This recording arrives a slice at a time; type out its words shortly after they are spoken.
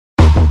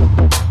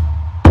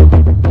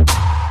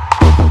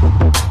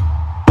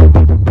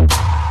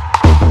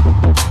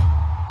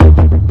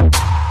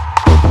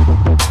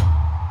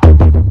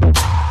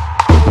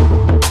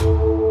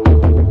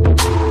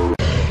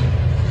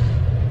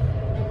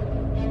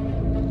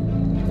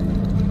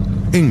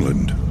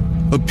England,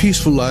 a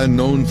peaceful land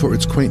known for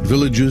its quaint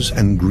villages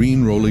and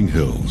green rolling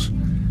hills.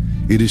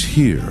 It is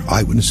here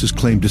eyewitnesses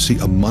claim to see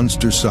a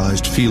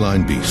monster-sized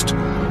feline beast,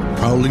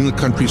 prowling the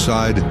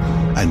countryside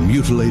and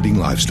mutilating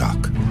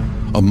livestock.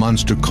 A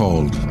monster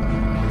called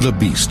the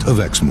Beast of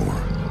Exmoor.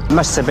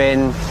 Must have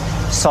been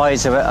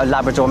size of a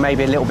Labrador,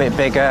 maybe a little bit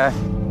bigger.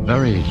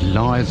 Very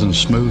lithe and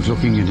smooth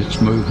looking in its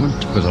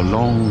movement, with a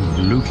long,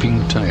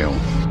 looping tail.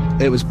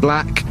 It was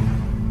black,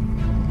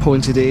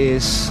 pointed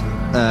ears,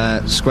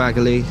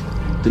 scraggly,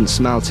 didn't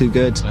smell too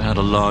good. It had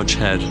a large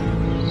head,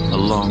 a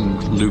long,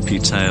 loopy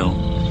tail,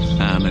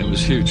 and it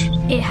was huge.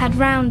 It had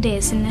round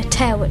ears and a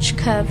tail which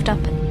curved up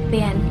at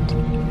the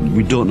end.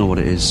 We don't know what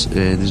it is.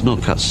 There's no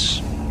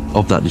cats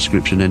of that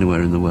description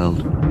anywhere in the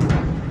world.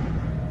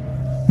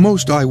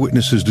 Most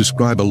eyewitnesses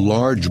describe a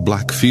large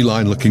black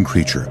feline-looking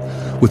creature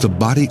with a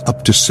body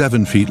up to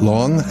 7 feet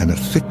long and a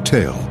thick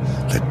tail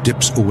that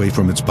dips away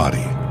from its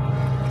body.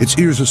 Its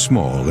ears are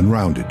small and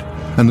rounded,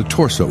 and the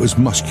torso is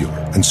muscular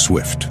and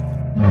swift.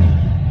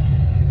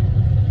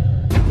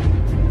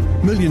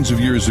 Millions of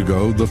years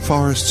ago, the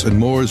forests and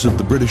moors of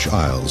the British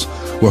Isles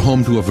were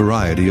home to a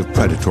variety of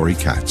predatory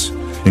cats,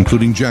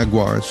 including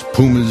jaguars,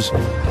 pumas,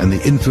 and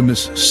the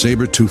infamous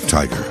saber-toothed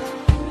tiger.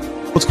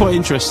 What's quite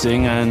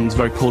interesting and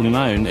very poorly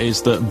known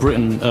is that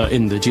Britain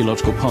in the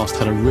geological past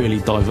had a really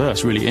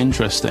diverse, really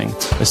interesting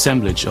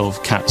assemblage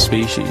of cat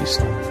species.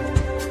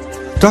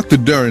 Dr.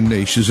 Darren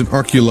Naish is an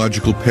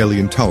archaeological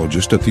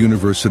paleontologist at the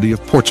University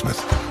of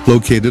Portsmouth,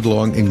 located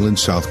along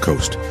England's south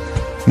coast.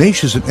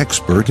 Naish is an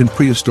expert in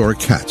prehistoric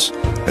cats,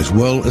 as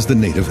well as the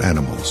native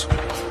animals.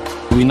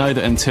 We know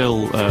that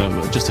until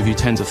just a few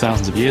tens of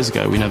thousands of years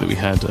ago, we know that we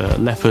had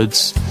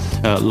leopards,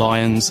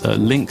 lions,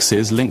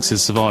 lynxes. Lynxes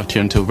survived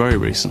here until very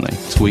recently.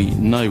 So we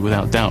know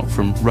without doubt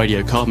from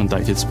radiocarbon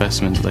dated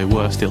specimens that they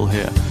were still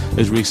here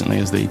as recently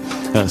as the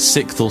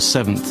 6th or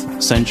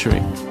 7th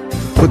century.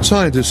 But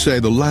scientists say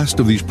the last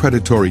of these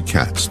predatory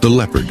cats, the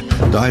leopard,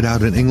 died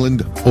out in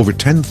England over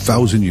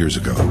 10,000 years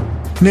ago.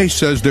 Naish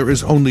says there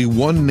is only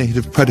one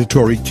native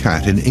predatory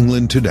cat in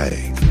England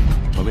today.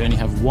 Well, we only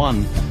have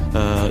one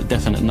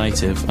definite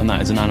native, and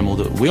that is an animal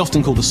that we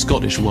often call the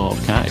Scottish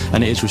wildcat,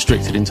 and it is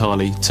restricted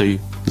entirely to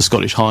the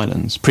Scottish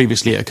Highlands.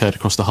 Previously it occurred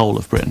across the whole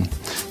of Britain,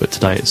 but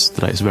today it's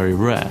very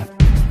rare.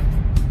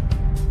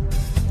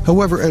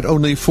 However, at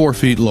only 4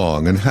 feet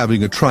long and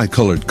having a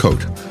tricolored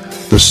coat,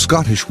 the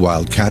Scottish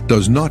wildcat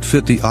does not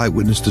fit the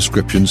eyewitness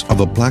descriptions of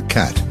a black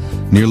cat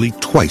nearly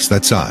twice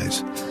that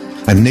size.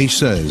 And Naish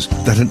says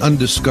that an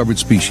undiscovered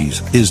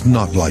species is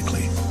not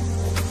likely.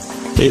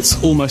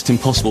 It's almost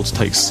impossible to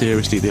take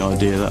seriously the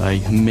idea that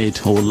a mid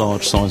or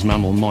large-sized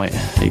mammal might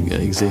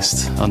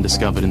exist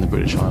undiscovered in the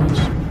British Isles.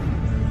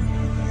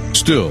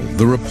 Still,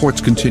 the reports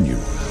continue,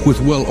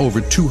 with well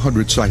over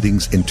 200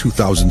 sightings in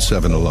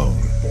 2007 alone.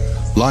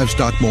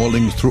 Livestock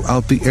maulings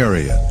throughout the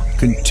area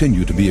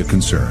continue to be a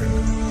concern.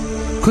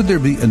 Could there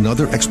be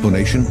another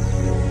explanation?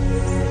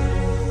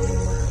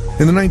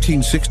 In the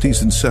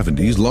 1960s and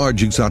 70s,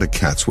 large exotic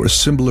cats were a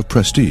symbol of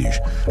prestige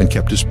and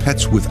kept as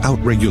pets without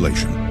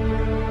regulation.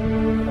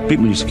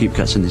 People used to keep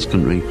cats in this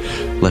country,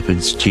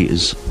 leopards,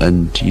 cheetahs,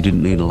 and you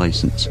didn't need a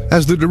license.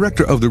 As the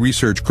director of the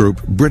research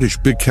group British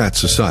Big Cat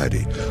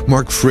Society,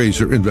 Mark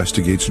Fraser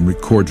investigates and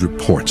records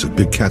reports of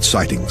big cat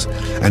sightings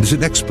and is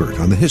an expert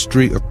on the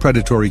history of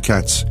predatory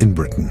cats in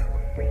Britain.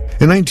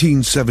 In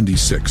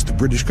 1976, the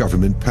British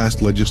government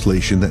passed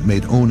legislation that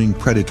made owning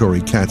predatory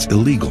cats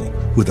illegal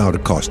without a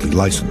costly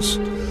license.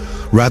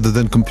 Rather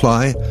than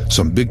comply,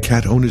 some big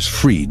cat owners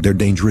freed their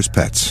dangerous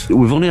pets.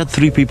 We've only had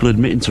 3 people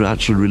admitting to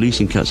actually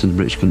releasing cats in the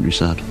British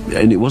countryside.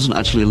 And it wasn't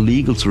actually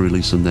illegal to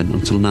release them then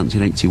until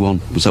 1981,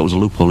 because that was a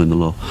loophole in the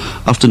law.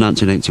 After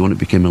 1981, it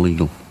became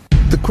illegal.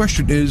 The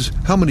question is,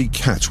 how many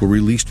cats were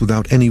released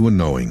without anyone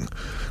knowing?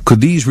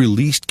 Could these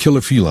released killer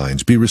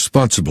felines be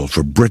responsible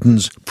for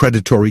Britain's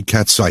predatory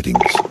cat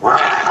sightings?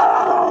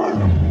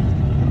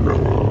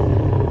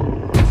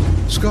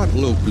 Scott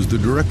Lope is the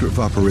Director of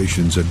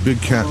Operations at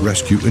Big Cat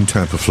Rescue in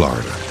Tampa,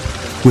 Florida.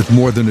 With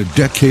more than a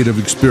decade of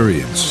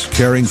experience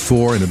caring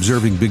for and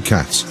observing big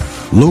cats,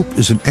 Lope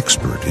is an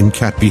expert in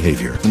cat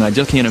behavior. And I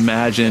just can't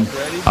imagine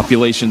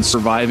populations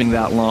surviving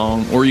that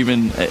long, or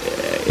even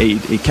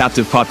a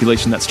captive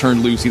population that's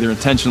turned loose either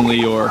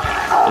intentionally or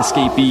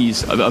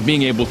escapees, of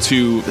being able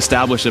to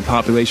establish a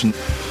population.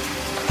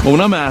 Well,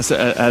 when I'm asked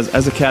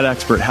as a cat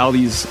expert how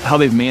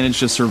they've managed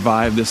to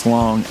survive this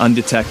long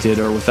undetected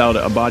or without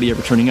a body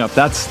ever turning up,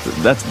 that's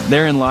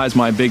therein lies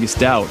my biggest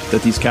doubt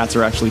that these cats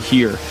are actually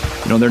here.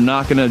 You know, they're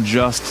not going to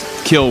just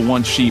kill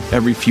one sheep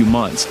every few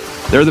months.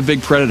 They're the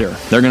big predator.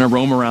 They're going to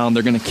roam around.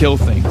 They're going to kill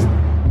things.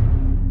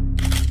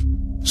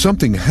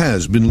 Something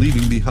has been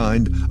leaving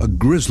behind a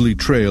grisly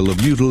trail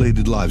of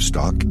mutilated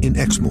livestock in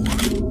Exmoor.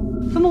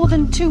 For more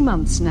than 2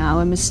 months now,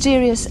 a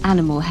mysterious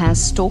animal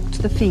has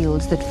stalked the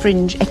fields that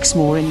fringe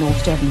Exmoor in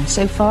North Devon.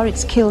 So far,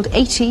 it's killed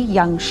 80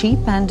 young sheep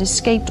and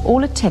escaped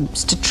all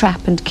attempts to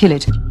trap and kill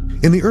it.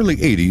 In the early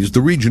 80s,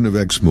 the region of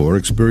Exmoor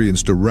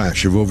experienced a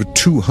rash of over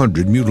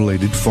 200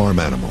 mutilated farm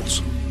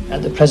animals.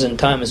 At the present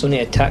time, it's only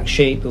attacked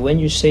sheep, but when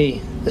you see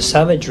the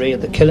savagery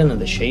of the killing of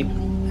the sheep,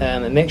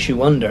 it makes you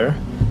wonder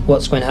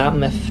what's going to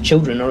happen if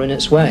children are in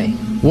its way.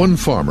 One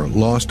farmer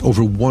lost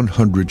over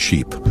 100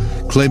 sheep,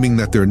 claiming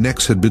that their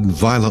necks had been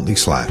violently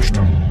slashed.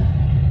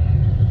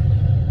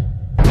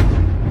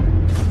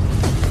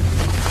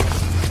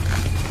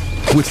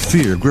 With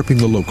fear gripping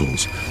the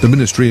locals, the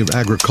Ministry of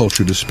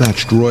Agriculture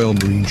dispatched Royal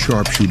Marine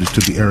sharpshooters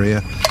to the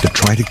area to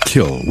try to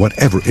kill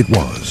whatever it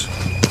was.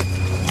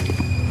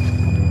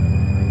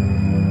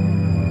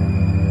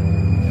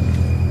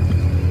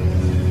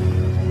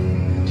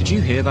 Did you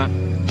hear that?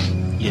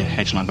 Yeah,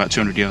 hedge line, about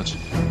 200 yards.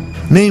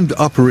 Named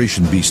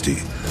Operation Beastie,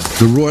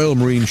 the Royal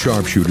Marine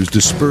sharpshooters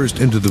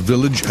dispersed into the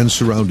village and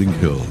surrounding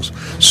hills,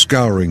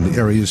 scouring the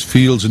area's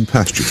fields and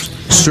pastures,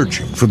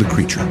 searching for the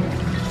creature.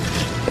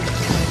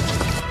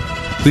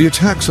 The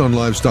attacks on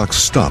livestock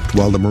stopped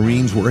while the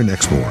Marines were in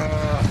Exmoor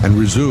and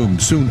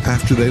resumed soon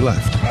after they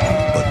left,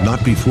 but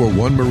not before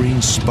one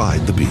Marine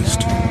spied the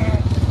beast.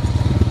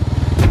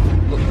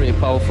 Looked pretty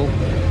powerful.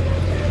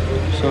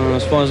 So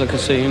as far as I could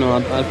see,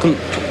 I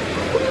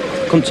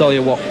couldn't tell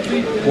you what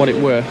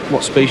it were,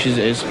 what species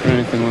it is, or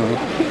anything like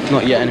that.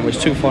 Not yet anyway,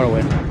 it's too far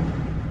away.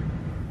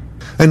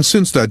 And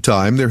since that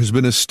time, there has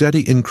been a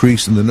steady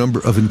increase in the number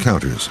of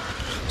encounters.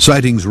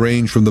 Sightings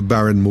range from the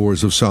barren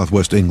moors of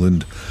southwest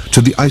England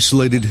to the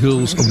isolated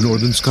hills of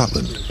northern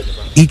Scotland,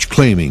 each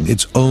claiming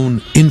its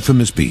own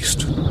infamous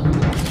beast.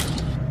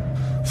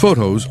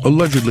 Photos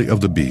allegedly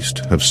of the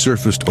beast have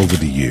surfaced over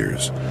the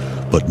years,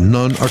 but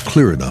none are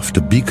clear enough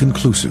to be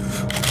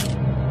conclusive.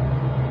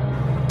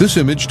 This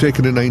image,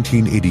 taken in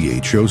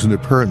 1988, shows an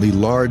apparently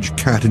large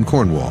cat in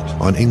Cornwall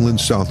on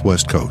England's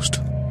southwest coast.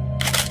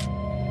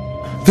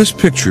 This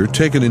picture,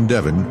 taken in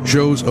Devon,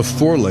 shows a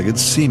four-legged,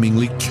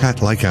 seemingly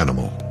cat-like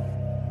animal.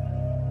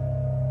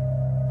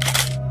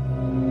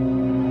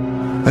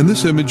 And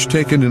this image,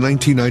 taken in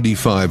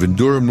 1995 in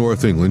Durham,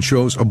 North England,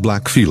 shows a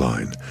black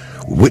feline.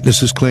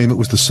 Witnesses claim it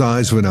was the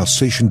size of an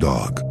Alsatian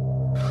dog.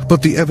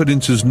 But the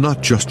evidence is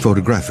not just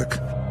photographic.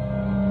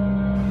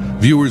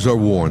 Viewers are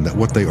warned that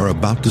what they are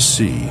about to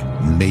see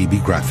may be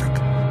graphic.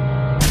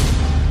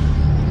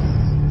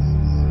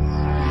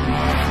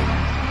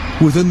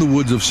 Within the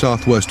woods of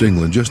southwest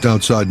England, just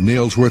outside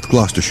Nailsworth,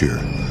 Gloucestershire,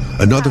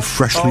 another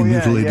freshly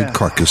mutilated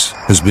carcass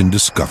has been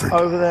discovered.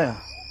 Over there.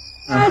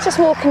 We were just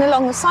walking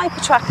along the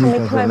cycle track and we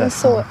came over and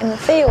saw it in the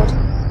field.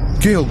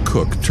 Gail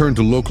Cook turned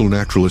to local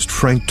naturalist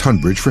Frank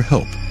Tunbridge for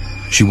help.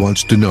 She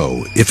wants to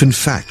know if, in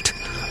fact,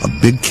 a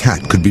big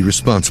cat could be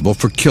responsible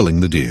for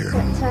killing the deer.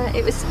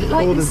 It was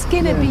like the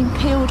skin had been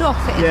peeled off.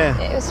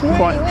 It was really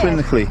quite weird.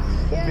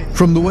 Clinically.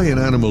 From the way an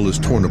animal is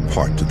torn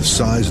apart to the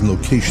size and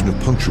location of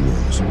puncture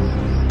wounds,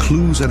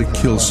 clues at a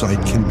kill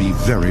site can be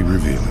very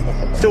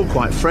revealing. Still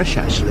quite fresh,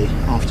 actually,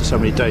 after so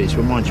many days.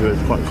 Reminds you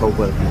of quite cold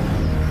weather.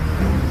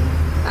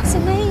 That's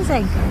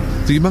amazing.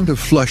 The amount of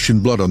flesh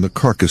and blood on the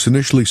carcass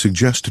initially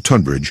suggests to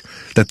Tunbridge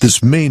that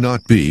this may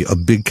not be a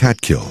big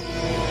cat kill.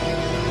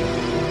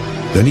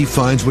 Then he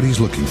finds what he's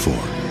looking for,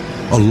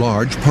 a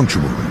large puncture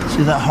wound.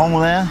 See that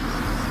hole there?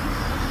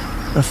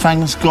 The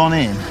fang's gone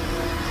in.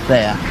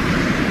 There.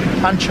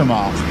 Puncture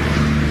mark.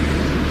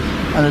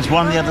 And there's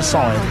one on the other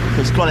side.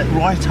 It's got it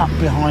right up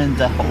behind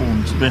the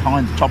horns,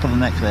 behind the top of the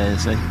neck there, you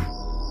see.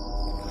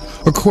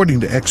 According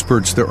to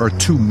experts, there are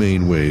two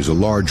main ways a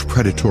large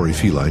predatory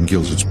feline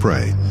kills its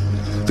prey.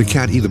 The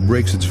cat either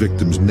breaks its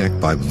victim's neck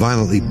by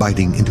violently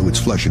biting into its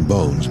flesh and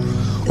bones,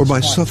 or by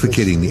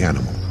suffocating the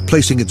animal,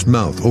 placing its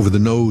mouth over the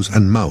nose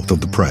and mouth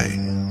of the prey.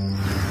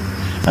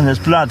 And there's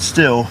blood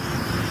still.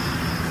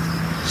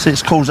 See,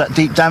 it's caused that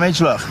deep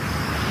damage, look.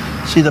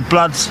 See, the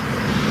blood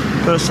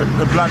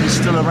is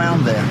still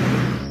around there.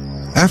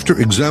 After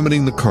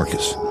examining the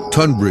carcass,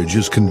 Tunbridge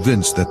is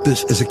convinced that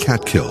this is a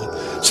cat kill,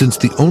 since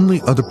the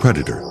only other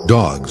predator,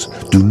 dogs,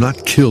 do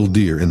not kill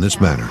deer in this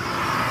manner.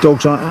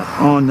 Dogs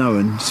are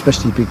known,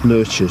 especially big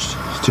lurchers,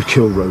 to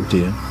kill roe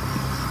deer.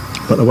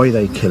 But the way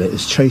they kill it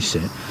is chase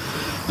it,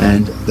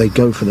 and they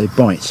go for their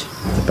bite,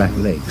 the back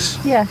legs,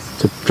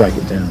 to drag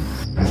it down.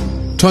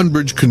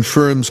 Tunbridge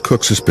confirms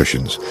Cook's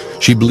suspicions.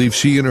 She believes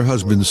she and her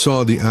husband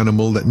saw the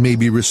animal that may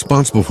be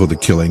responsible for the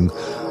killing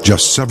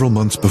just several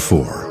months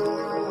before.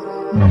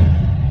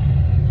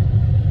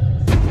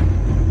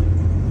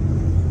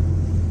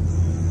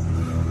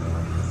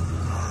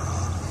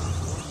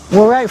 We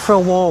were out for a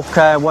walk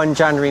one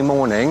January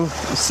morning,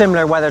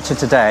 similar weather to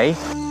today.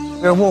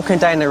 We were walking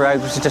down the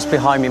road, which is just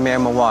behind me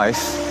and my wife,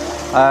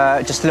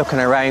 just looking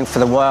around for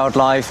the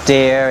wildlife,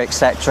 deer,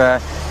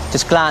 etc.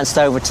 Just glanced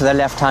over to the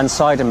left-hand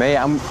side of me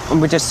and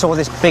we just saw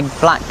this big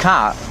black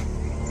cat.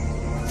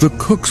 The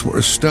Cooks were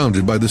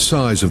astounded by the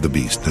size of the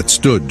beast that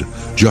stood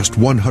just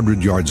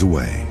 100 yards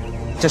away.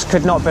 Just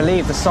could not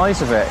believe the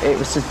size of it. It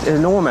was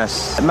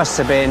enormous. It must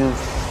have been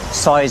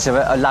size of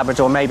a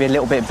Labrador, maybe a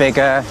little bit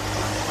bigger.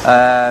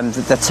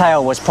 The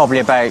tail was probably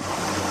about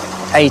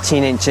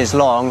 18 inches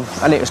long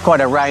and it was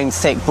quite a round,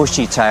 thick,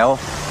 bushy tail.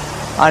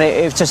 And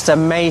it was just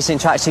amazing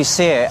to actually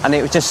see it, and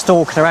it was just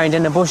stalking around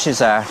in the bushes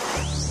there.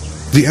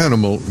 The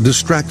animal,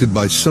 distracted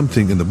by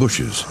something in the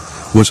bushes,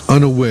 was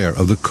unaware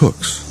of the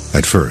cooks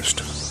at first.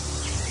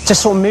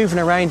 Just sort of moving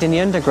around in the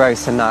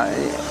undergrowth and that,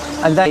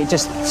 and they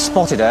just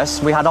spotted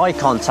us. We had eye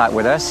contact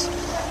with us,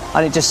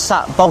 and it just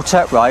sat bolt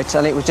upright,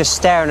 and it was just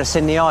staring us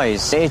in the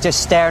eyes. It was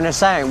just staring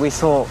us out. We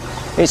thought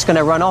it's going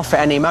to run off at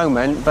any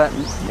moment, but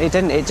it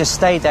didn't. It just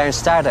stayed there and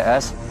stared at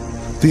us.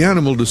 The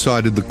animal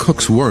decided the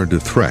cooks weren't a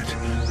threat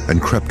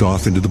and crept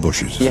off into the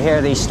bushes. You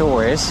hear these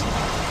stories,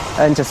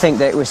 and to think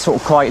that it was sort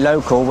of quite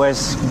local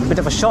was a bit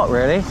of a shock,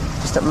 really.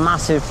 Just a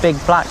massive, big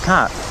black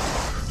cat.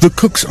 The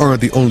cooks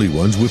aren't the only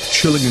ones with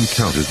chilling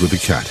encounters with the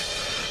cat.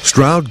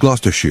 Stroud,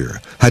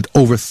 Gloucestershire, had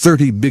over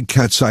 30 big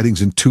cat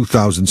sightings in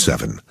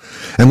 2007.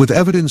 And with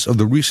evidence of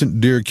the recent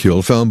deer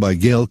kill found by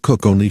Gail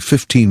Cook only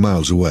 15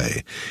 miles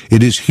away,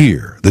 it is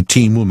here the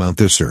team will mount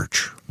their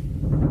search.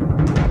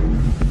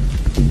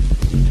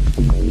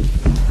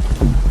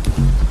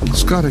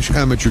 Scottish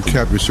amateur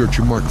cat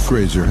researcher Mark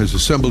Fraser has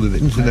assembled an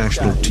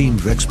international team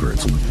of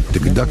experts to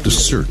conduct a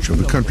search of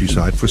the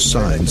countryside for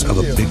signs of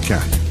a big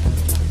cat.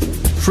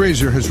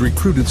 Fraser has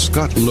recruited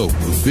Scott Lope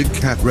of Big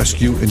Cat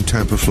Rescue in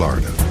Tampa,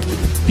 Florida.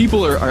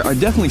 People are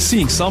definitely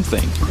seeing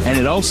something, and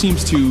it all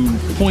seems to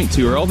point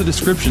to, or all the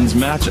descriptions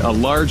match a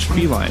large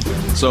feline.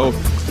 So,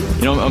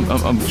 you know,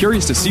 I'm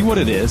curious to see what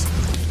it is.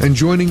 And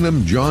joining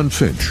them, John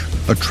Finch,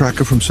 a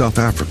tracker from South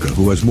Africa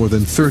who has more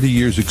than 30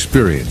 years'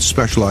 experience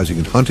specializing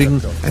in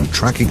hunting and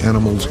tracking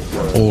animals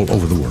all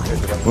over the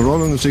world. My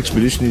role on this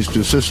expedition is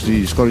to assist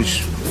the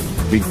Scottish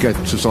Big Cat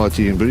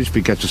Society and British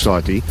Big Cat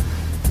Society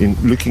in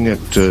looking at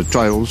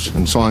trails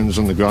and signs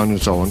on the ground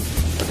and so on.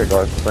 Okay,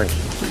 guys,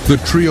 thanks. The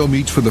trio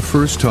meets for the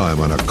first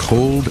time on a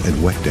cold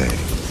and wet day.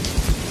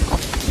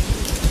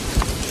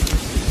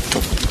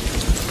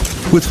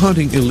 With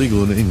hunting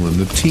illegal in England,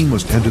 the team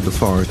must enter the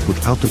forest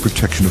without the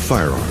protection of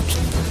firearms.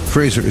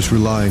 Fraser is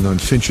relying on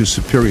Finch's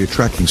superior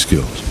tracking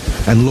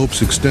skills and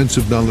Lope's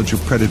extensive knowledge of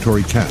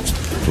predatory cats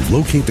to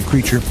locate the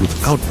creature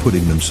without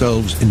putting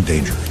themselves in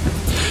danger.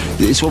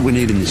 It's what we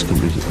need in this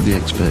country, the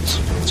experts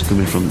to come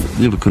in from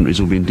the other countries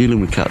who've been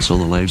dealing with cats all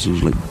their lives,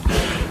 who's like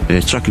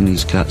tracking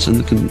these cats, and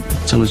they can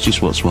tell us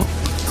just what's what.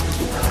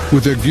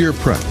 With their gear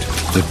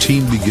prepped, the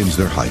team begins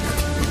their hike.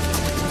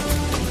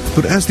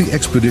 But as the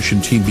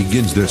expedition team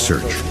begins their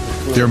search,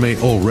 there may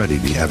already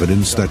be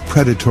evidence that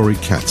predatory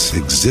cats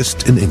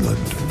exist in England.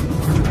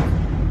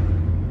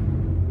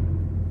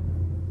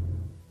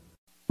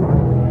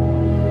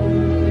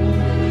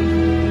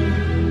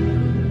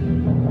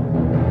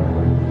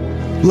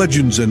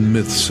 Legends and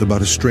myths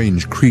about a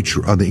strange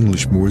creature on the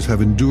English moors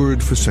have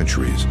endured for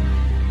centuries.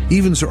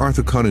 Even Sir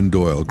Arthur Conan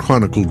Doyle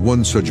chronicled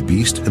one such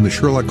beast in the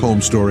Sherlock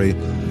Holmes story,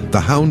 The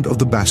Hound of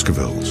the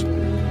Baskervilles.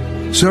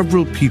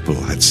 Several people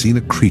had seen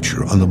a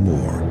creature on the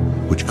moor,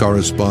 which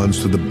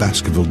corresponds to the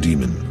Baskerville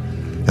demon,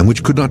 and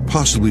which could not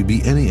possibly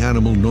be any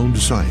animal known to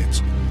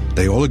science.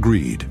 They all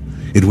agreed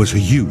it was a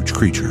huge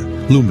creature,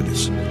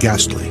 luminous,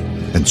 ghastly,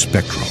 and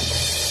spectral.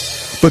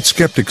 But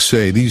skeptics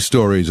say these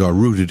stories are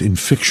rooted in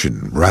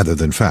fiction rather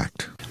than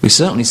fact. We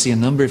certainly see a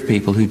number of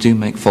people who do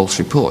make false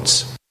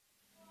reports.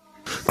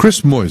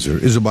 Chris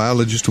Moiser is a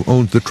biologist who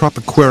owns the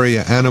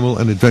Tropiquaria Animal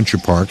and Adventure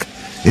Park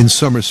in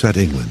Somerset,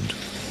 England.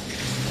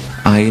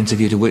 I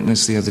interviewed a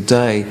witness the other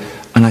day,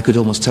 and I could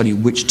almost tell you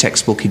which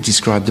textbook he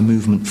described the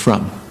movement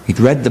from.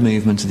 He'd read the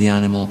movement of the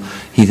animal.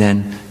 He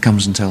then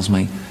comes and tells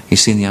me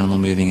he's seen the animal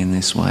moving in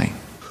this way.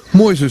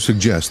 Moiser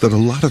suggests that a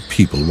lot of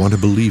people want to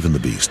believe in the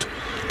beast,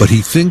 but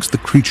he thinks the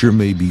creature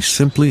may be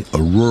simply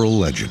a rural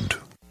legend.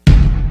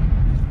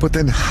 But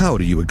then how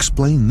do you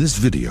explain this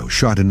video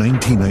shot in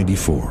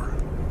 1994?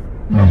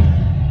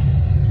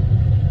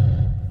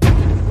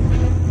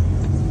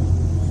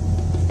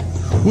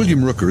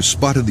 William Rooker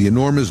spotted the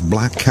enormous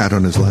black cat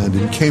on his land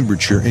in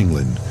Cambridgeshire,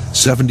 England,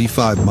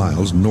 75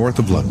 miles north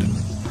of London.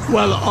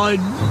 Well, I'd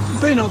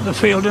been up the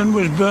field and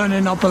was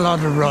burning up a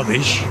lot of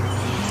rubbish,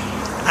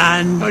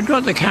 and I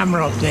got the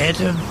camera up there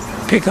to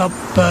pick up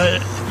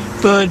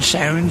bird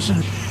sounds,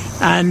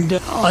 and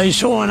I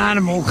saw an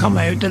animal come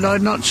out that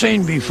I'd not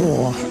seen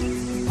before.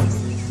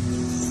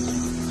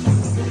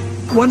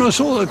 When I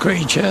saw the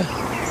creature,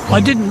 I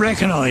didn't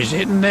recognise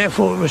it, and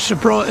therefore it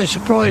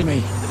surprised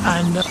me,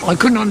 and I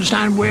couldn't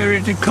understand where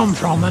it had come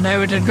from and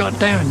how it had got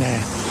down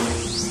there.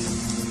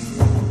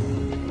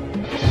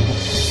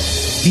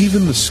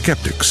 Even the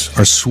skeptics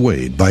are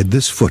swayed by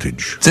this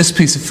footage. This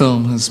piece of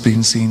film has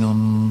been seen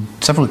on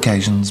several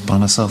occasions by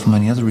myself and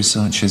many other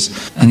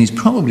researchers, and is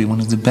probably one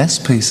of the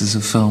best pieces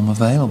of film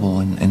available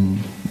in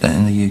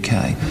the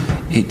UK.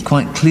 It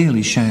quite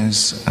clearly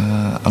shows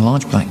a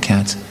large black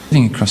cat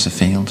moving across a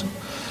field.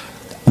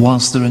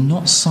 Whilst there are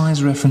not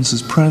size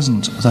references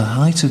present, the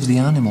height of the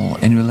animal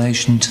in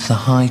relation to the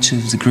height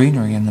of the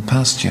greenery and the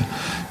pasture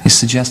is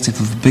suggestive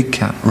of a big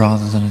cat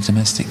rather than a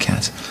domestic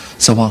cat.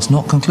 So whilst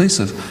not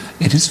conclusive,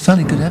 it is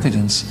fairly good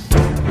evidence.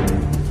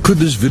 Could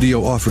this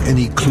video offer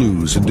any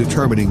clues in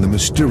determining the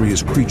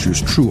mysterious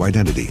creature's true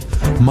identity?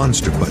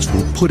 Monster Quest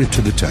will put it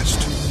to the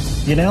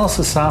test. The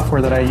analysis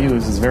software that I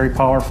use is very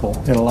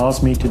powerful. It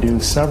allows me to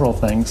do several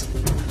things.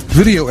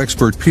 Video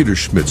expert Peter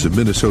Schmitz of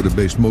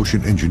Minnesota-based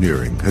Motion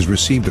Engineering has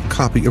received a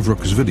copy of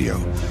Rook's video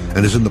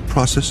and is in the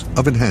process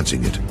of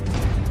enhancing it.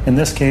 In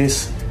this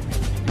case,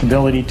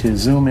 ability to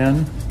zoom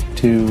in,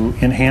 to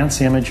enhance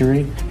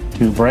imagery,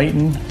 to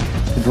brighten,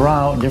 to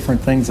draw out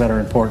different things that are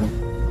important.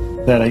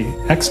 That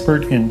an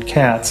expert in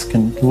cats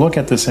can look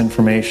at this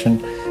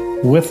information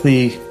with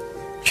the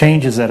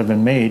changes that have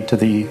been made to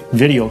the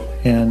video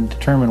and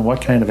determine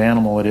what kind of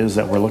animal it is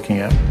that we're looking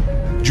at.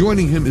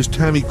 Joining him is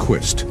Tammy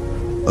Quist,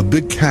 a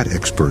big cat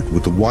expert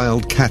with the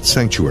Wild Cat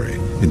Sanctuary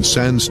in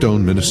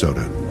Sandstone,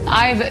 Minnesota.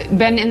 I've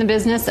been in the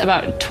business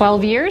about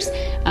 12 years,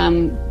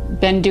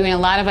 been doing a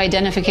lot of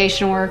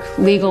identification work,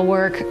 legal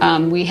work.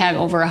 We have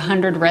over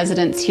 100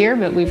 residents here,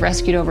 but we've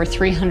rescued over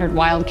 300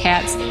 wild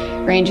cats,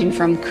 ranging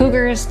from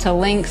cougars to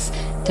lynx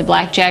to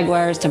black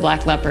jaguars to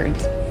black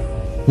leopards.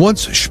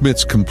 Once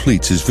Schmitz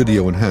completes his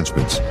video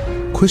enhancements,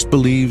 Quist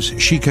believes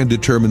she can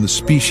determine the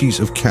species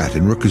of cat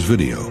in Rooker's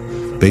video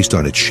based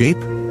on its shape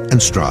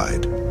and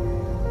stride.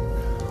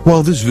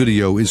 While this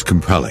video is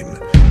compelling,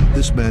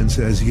 this man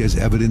says he has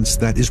evidence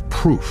that is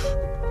proof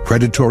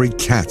predatory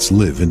cats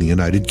live in the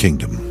United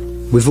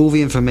Kingdom. With all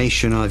the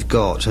information I've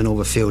got and all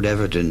the field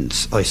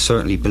evidence, I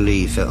certainly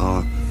believe there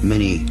are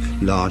many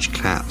large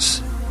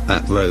cats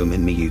at Rome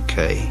in the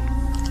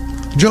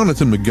UK.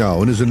 Jonathan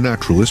McGowan is a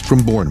naturalist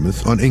from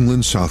Bournemouth on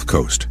England's south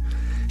coast.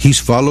 He's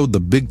followed the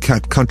big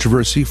cat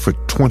controversy for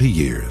 20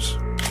 years.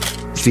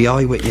 The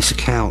eyewitness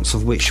accounts,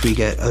 of which we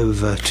get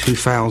over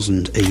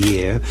 2,000 a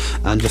year,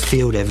 and the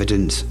field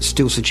evidence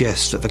still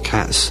suggests that the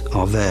cats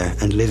are there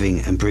and living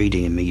and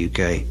breeding in the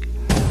UK.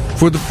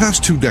 For the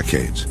past 2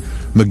 decades,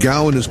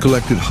 McGowan has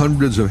collected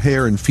hundreds of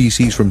hair and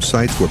feces from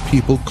sites where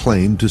people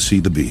claim to see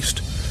the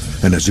beast,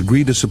 and has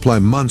agreed to supply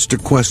Monster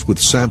Quest with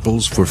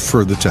samples for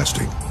further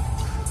testing.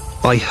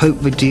 I hope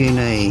the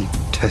DNA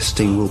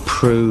testing will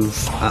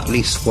prove at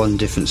least one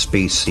different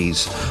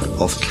species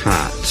of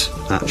cat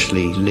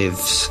actually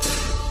lives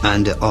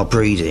and are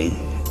breeding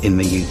in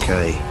the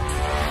UK.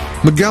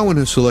 McGowan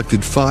has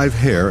selected 5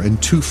 hair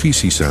and 2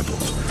 feces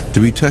samples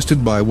to be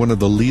tested by one of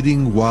the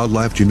leading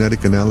wildlife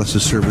genetic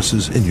analysis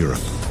services in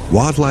Europe,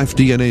 Wildlife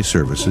DNA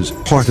Services,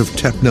 part of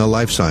Tepnell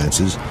Life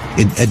Sciences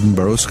in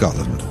Edinburgh,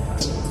 Scotland.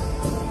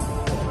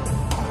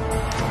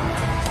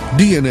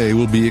 DNA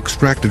will be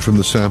extracted from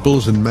the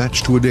samples and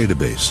matched to a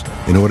database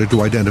in order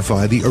to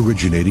identify the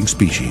originating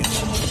species.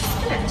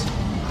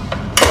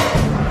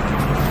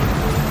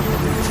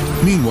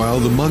 Meanwhile,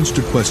 the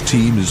Monster Quest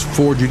team is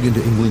forging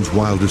into England's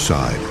wilder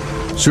side,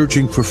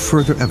 searching for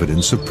further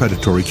evidence of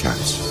predatory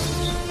cats.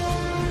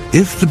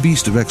 If the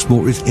beast of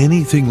Exmoor is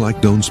anything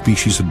like known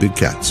species of big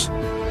cats,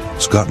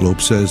 Scott Lope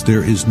says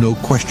there is no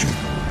question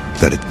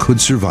that it could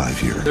survive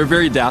here. They're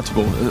very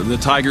adaptable. The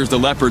tigers, the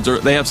leopards,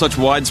 they have such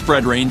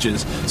widespread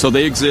ranges, so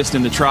they exist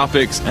in the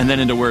tropics and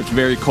then into where it's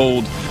very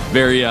cold,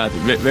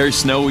 very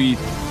snowy,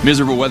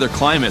 miserable weather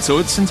climate. So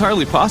it's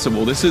entirely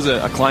possible. This is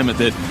a climate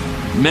that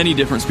many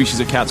different species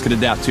of cats could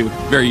adapt to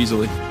very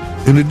easily.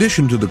 In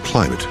addition to the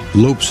climate,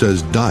 Lope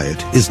says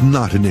diet is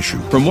not an issue.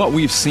 From what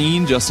we've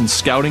seen just in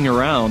scouting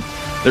around,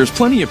 there's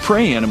plenty of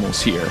prey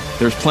animals here.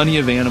 There's plenty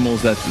of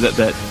animals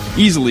that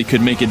easily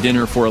could make a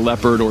dinner for a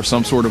leopard or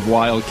some sort of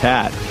wild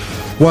cat.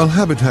 While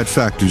habitat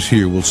factors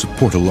here will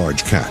support a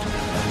large cat,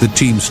 the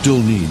team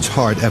still needs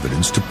hard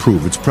evidence to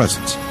prove its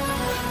presence.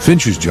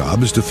 Finch's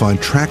job is to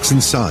find tracks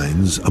and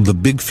signs of the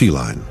big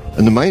feline.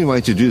 And the main way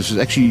to do this is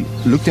actually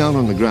look down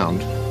on the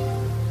ground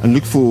and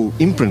look for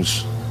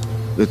imprints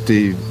that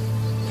the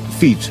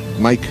feet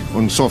make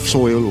on soft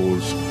soil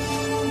or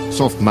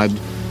soft mud,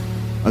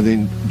 and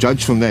then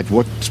judge from that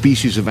what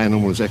species of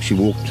animal has actually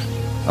walked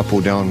up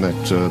or down that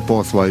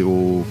pathway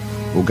or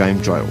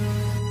game trail.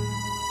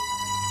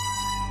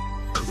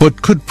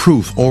 But could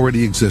proof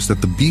already exist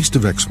that the beast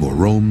of Exmoor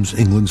roams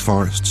England's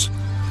forests?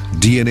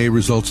 DNA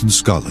results in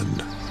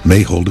Scotland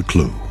may hold a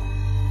clue.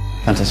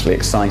 Fantastically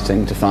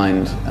exciting to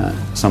find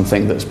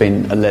something that's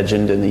been a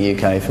legend in the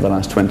UK for the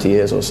last 20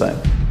 years or so.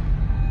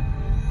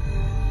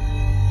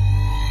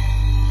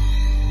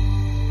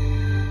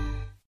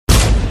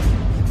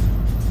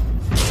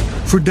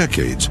 For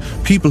decades,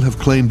 people have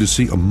claimed to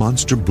see a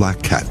monster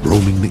black cat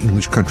roaming the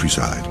English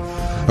countryside,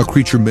 a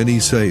creature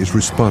many say is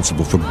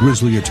responsible for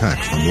grisly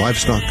attacks on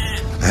livestock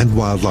and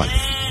wildlife.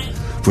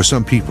 For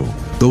some people,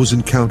 those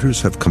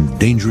encounters have come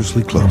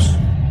dangerously close.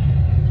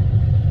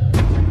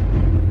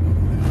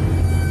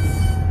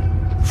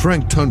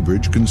 Frank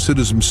Tunbridge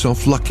considers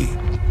himself lucky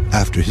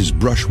after his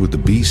brush with the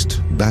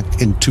beast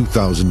back in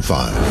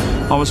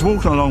 2005. I was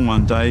walking along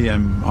one day, I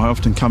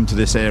often come to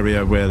this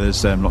area where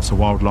there's lots of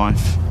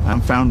wildlife,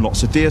 and found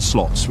lots of deer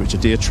slots, which are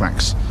deer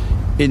tracks,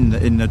 in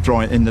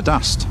the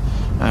dust.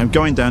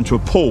 Going down to a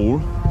pool.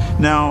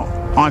 Now,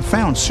 I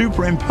found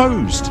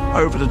superimposed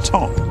over the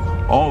top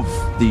of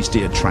these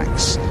deer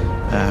tracks,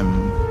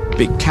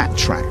 big cat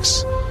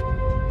tracks.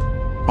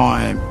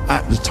 I,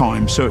 at the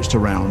time, searched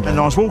around, and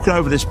I was walking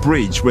over this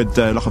bridge with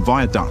like a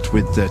viaduct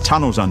with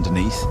tunnels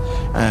underneath,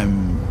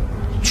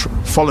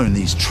 following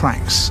these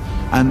tracks,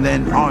 and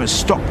then I was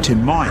stopped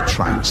in my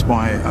tracks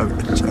by a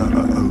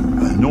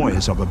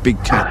noise of a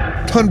big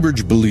cat.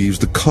 Tunbridge believes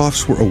the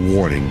coughs were a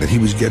warning that he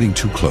was getting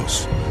too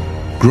close.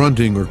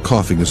 Grunting or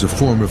coughing is a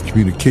form of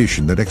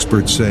communication that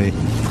experts say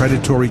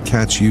predatory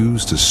cats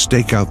use to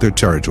stake out their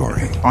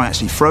territory. I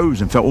actually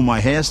froze and felt all my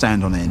hair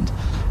stand on end.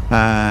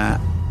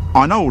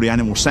 I know all the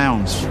animal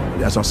sounds.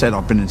 As I said,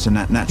 I've been into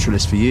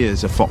naturalists for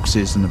years, of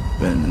foxes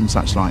and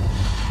such like.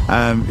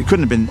 It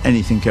couldn't have been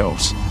anything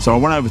else. So I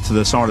went over to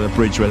the side of the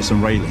bridge where there's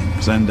some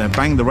railings and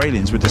banged the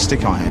railings with the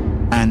stick I had.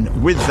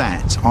 And with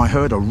that, I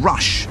heard a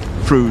rush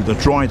through the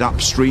dried up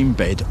stream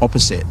bed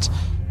opposite.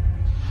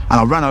 And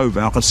I ran over,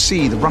 I could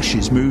see the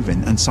rushes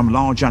moving and some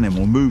large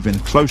animal moving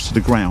close to the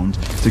ground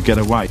to get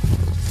away.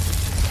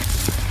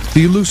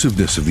 The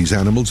elusiveness of these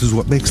animals is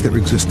what makes their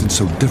existence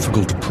so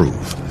difficult to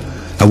prove.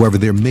 However,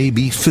 there may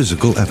be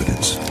physical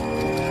evidence.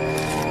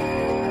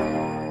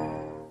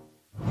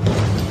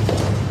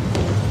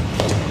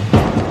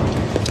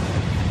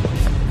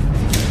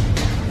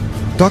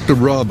 Dr.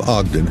 Rob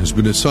Ogden has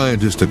been a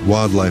scientist at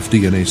Wildlife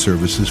DNA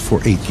Services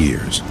for 8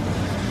 years.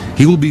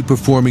 He will be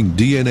performing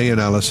DNA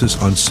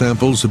analysis on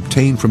samples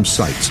obtained from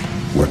sites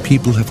where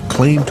people have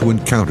claimed to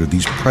encounter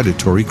these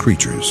predatory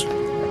creatures.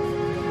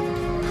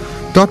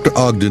 Dr.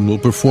 Ogden will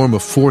perform a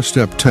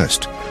 4-step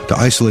test to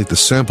isolate the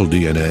sample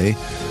DNA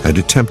and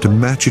attempt to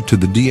match it to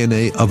the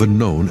DNA of a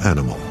known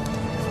animal.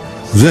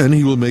 Then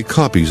he will make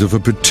copies of a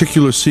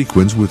particular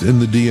sequence within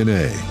the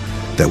DNA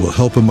that will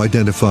help him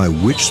identify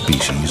which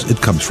species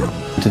it comes from.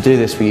 To do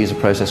this, we use a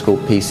process called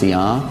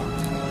PCR,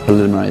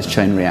 polymerase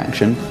chain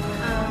reaction,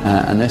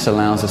 and this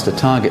allows us to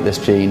target this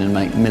gene and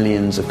make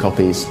millions of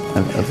copies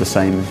of the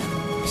same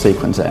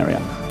sequence area.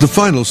 The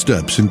final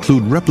steps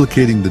include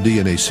replicating the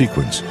DNA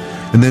sequence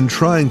and then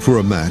trying for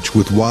a match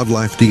with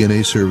Wildlife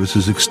DNA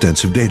Services'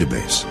 extensive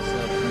database.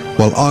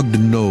 While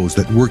Ogden knows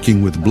that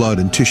working with blood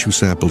and tissue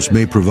samples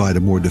may provide a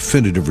more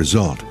definitive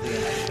result,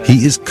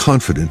 he is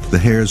confident the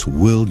hairs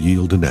will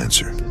yield an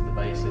answer.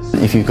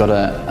 If you've got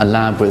a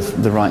lab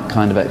with the right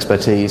kind of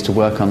expertise to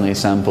work on these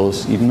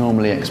samples, you'd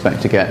normally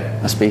expect to get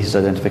a species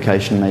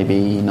identification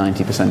maybe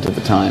 90% of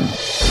the time.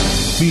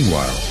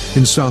 Meanwhile,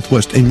 in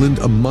southwest England,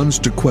 a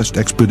monster quest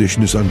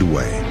expedition is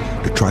underway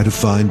to try to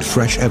find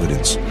fresh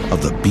evidence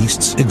of the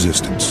beast's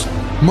existence.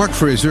 Mark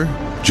Fraser,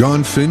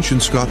 John Finch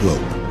and Scott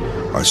Loeb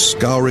are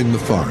scouring the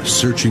forest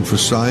searching for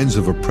signs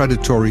of a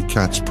predatory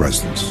cat's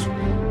presence.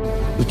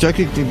 The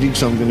tracking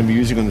techniques I'm going to be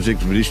using on this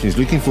expedition is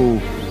looking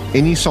for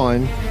any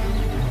sign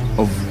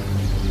of...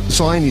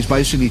 Sign is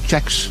basically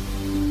tracks,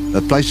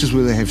 places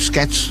where they have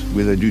scats,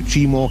 where they do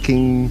tree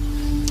marking,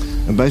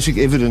 and basic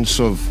evidence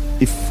of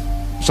if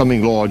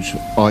something large,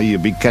 i.e. a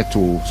big cat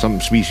or some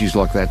species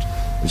like that,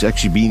 has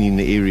actually been in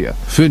the area.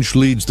 Finch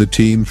leads the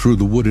team through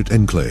the wooded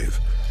enclave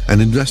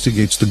and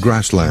investigates the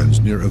grasslands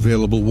near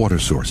available water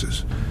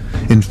sources.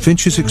 In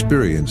Finch's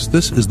experience,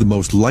 this is the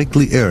most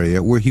likely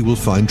area where he will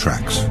find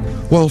tracks.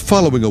 While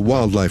following a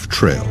wildlife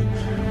trail,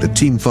 the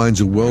team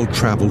finds a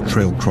well-traveled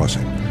trail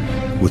crossing.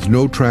 With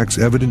no tracks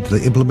evident,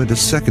 they implement a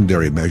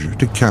secondary measure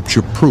to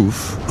capture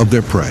proof of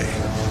their prey.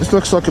 This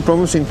looks like a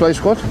promising place,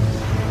 Scott.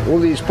 All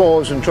these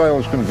paths and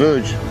trails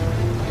converge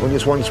on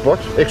this one spot.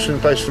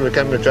 Excellent place for a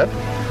camera trap,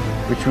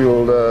 which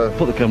we'll...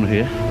 put the camera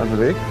here. Over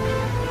there.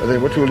 And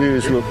then what we'll do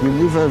is we'll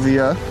move over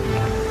here.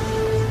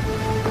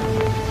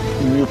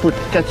 And we'll put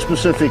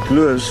cat-specific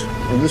lures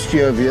on this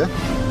tree over here,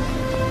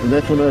 and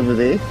that one over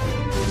there.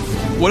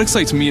 What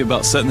excites me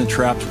about setting the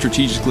trap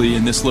strategically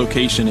in this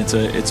location, it's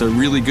a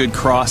really good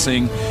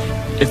crossing.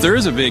 If there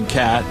is a big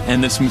cat,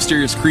 and this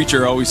mysterious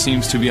creature always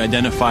seems to be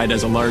identified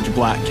as a large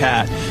black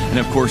cat, and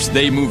of course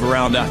they move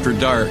around after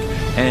dark,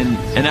 and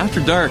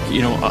after dark,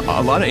 you know,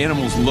 a lot of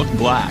animals look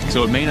black,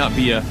 so it may not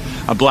be a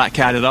black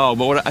cat at all,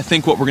 but I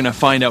think what we're going to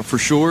find out for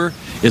sure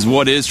is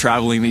what is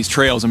traveling these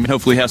trails, and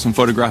hopefully have some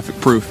photographic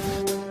proof.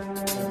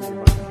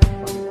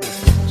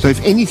 So if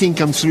anything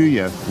comes through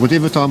here,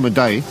 whatever time of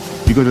day,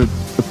 you've got a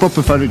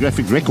proper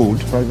photographic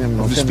record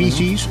of the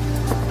species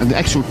and the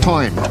actual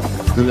time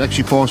that it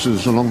actually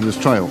passes along this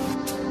trail.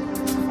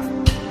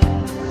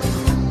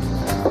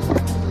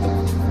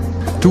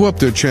 To up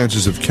their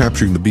chances of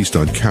capturing the beast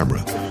on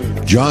camera,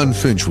 John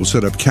Finch will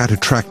set up cat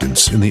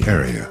attractants in the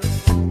area.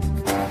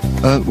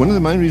 One of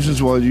the main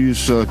reasons why I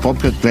use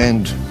bobcat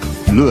gland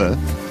lure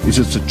is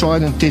it's a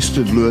tried and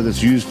tested lure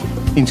that's used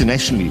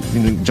internationally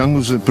in the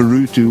jungles of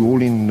Peru to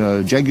all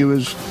in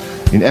jaguars,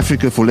 in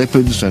Africa for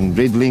leopards and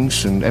red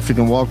lynx and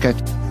African wildcat.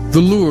 The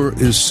lure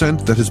is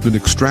scent that has been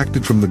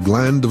extracted from the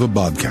gland of a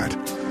bobcat.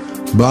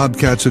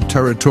 Bobcats are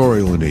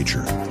territorial in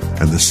nature,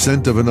 and the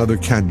scent of another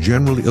cat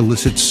generally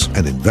elicits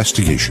an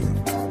investigation.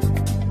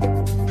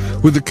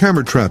 With the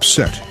camera trap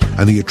set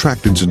and the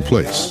attractants in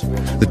place,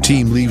 the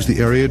team leaves the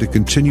area to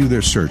continue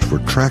their search for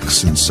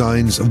tracks and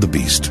signs of the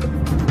beast.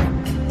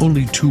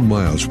 Only 2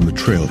 miles from the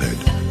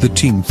trailhead, the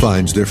team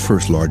finds their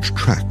first large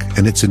track,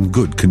 and it's in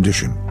good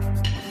condition.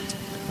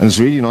 And it's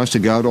really nice to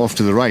go out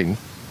after the rain,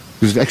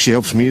 because it actually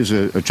helps me as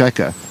a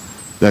tracker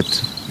that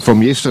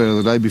from yesterday or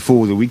the day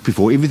before, the week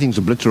before, everything's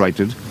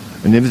obliterated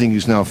and everything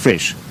is now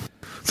fresh.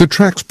 The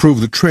tracks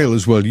prove the trail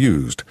is well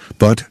used,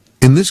 but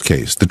In this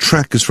case, the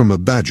track is from a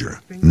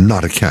badger,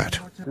 not a cat.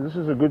 This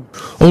is a good...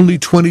 Only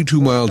 22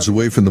 miles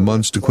away from the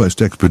Munster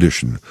Quest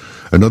expedition,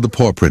 another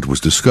paw print was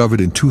discovered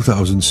in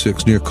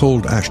 2006 near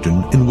Cold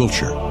Ashton in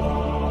Wiltshire.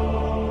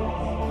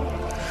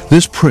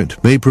 This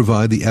print may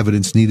provide the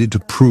evidence needed to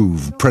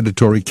prove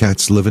predatory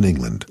cats live in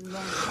England.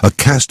 A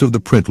cast of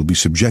the print will be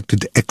subjected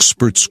to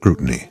expert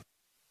scrutiny.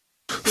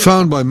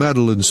 Found by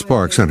Madeline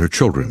Sparks and her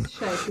children,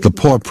 the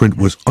paw print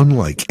was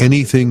unlike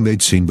anything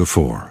they'd seen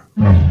before.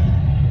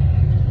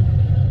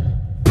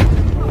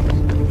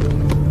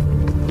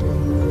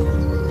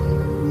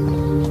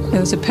 There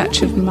was a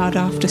patch of mud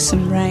after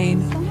some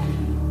rain,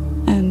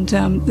 and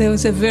there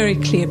was a very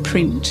clear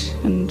print,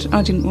 and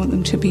I didn't want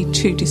them to be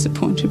too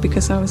disappointed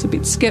because I was a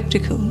bit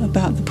sceptical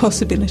about the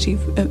possibility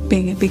of it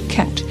being a big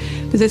cat.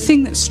 But the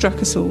thing that struck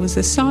us all was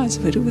the size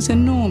of it. It was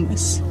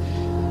enormous.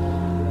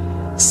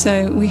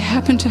 So we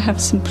happened to have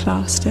some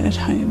plaster at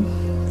home.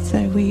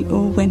 So we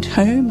all went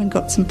home and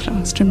got some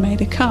plaster and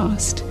made a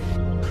cast.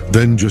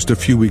 Then, just a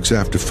few weeks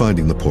after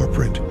finding the paw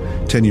print,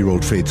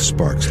 10-year-old Faith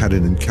Sparks had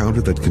an encounter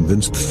that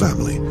convinced the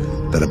family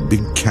that a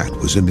big cat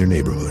was in their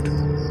neighborhood.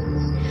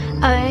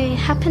 I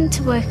happened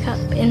to wake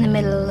up in the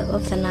middle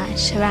of the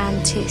night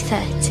around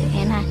 2:30,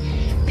 and I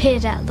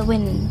peered out the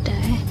window,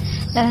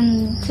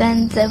 and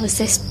then there was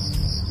this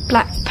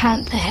black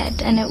panther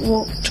head, and it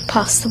walked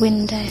past the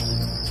window.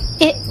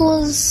 It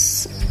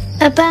was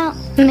about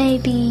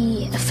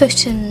maybe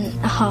 1.5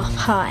 feet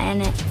high,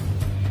 and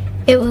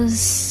it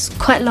was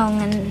quite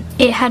long, and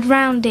it had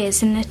round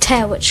ears and a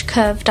tail which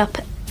curved up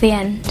at the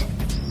end.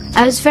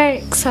 I was very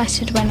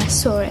excited when I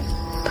saw it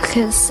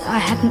because I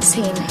hadn't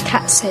seen a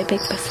cat so big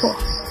before.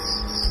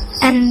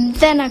 And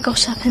then I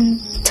got up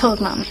and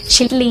told Mum.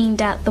 She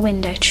leaned out the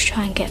window to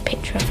try and get a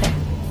picture of it.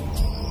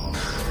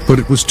 But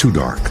it was too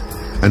dark,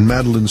 and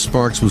Madeline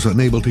Sparks was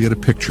unable to get a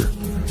picture.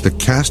 The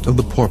cast of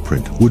the paw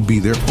print would be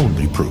their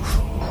only proof.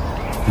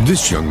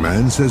 This young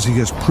man says he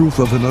has proof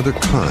of another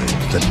kind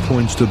that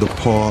points to the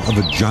paw of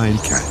a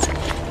giant cat,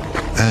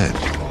 and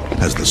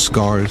has the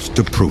scars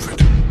to prove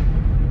it.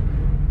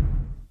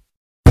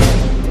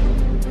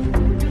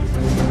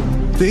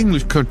 The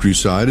English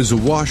countryside is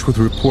awash with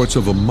reports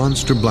of a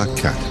monster black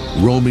cat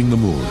roaming the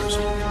moors,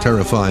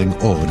 terrifying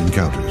awed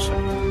encounters.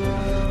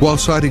 While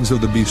sightings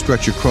of the beast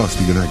stretch across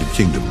the United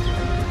Kingdom,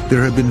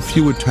 there have been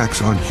few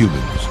attacks on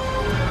humans.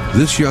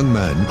 This young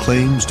man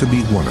claims to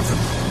be one of them.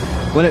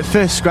 When it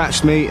first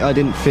scratched me, I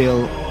didn't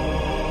feel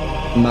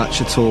much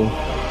at all,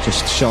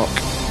 just shock.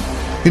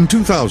 In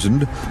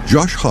 2000,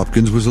 Josh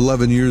Hopkins was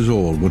 11 years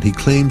old when he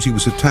claims he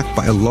was attacked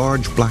by a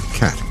large black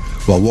cat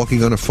while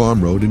walking on a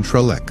farm road in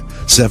Trelech,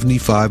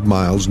 75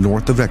 miles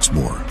north of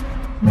Exmoor.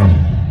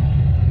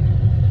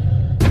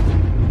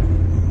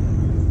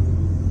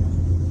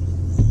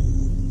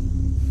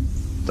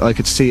 I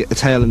could see a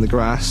tail in the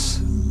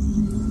grass.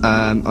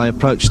 I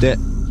approached it.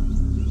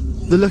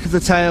 The look of the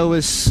tail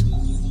was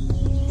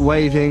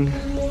waving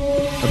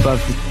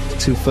above the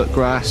 2-foot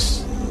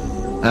grass.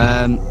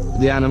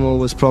 The animal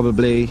was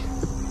probably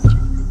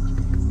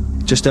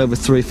just over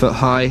 3 foot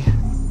high,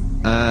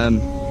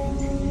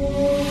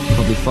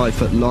 probably 5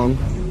 foot long.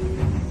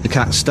 The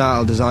cat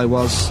startled as I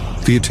was.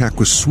 The attack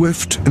was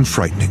swift and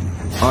frightening.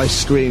 I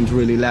screamed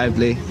really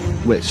loudly,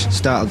 which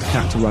startled the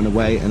cat to run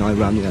away, and I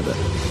ran the other.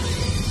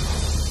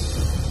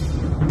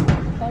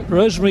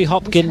 Rosemary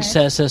Hopkins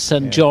says her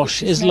son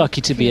Josh is lucky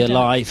to be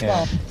alive.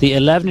 The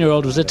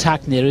 11-year-old was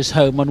attacked near his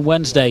home on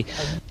Wednesday.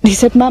 He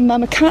said, Mum,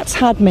 a cat's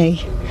had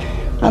me.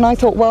 And I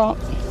thought, well,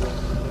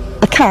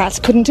 a cat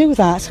couldn't do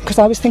that, because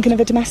I was thinking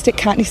of a domestic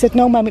cat. And he said,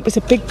 no, Mum, it was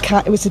a big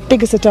cat, it was as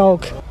big as a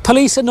dog.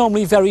 Police are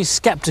normally very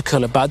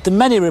sceptical about the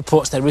many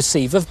reports they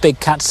receive of big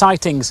cat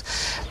sightings,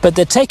 but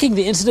they're taking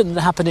the incident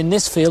that happened in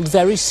this field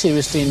very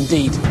seriously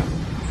indeed.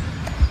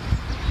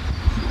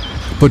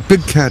 But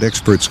big cat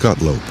expert Scott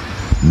Lope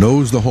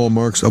knows the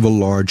hallmarks of a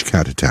large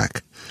cat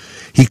attack.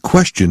 He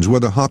questions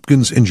whether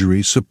Hopkins'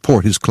 injuries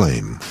support his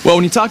claim. Well,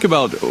 when you talk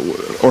about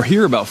or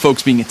hear about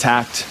folks being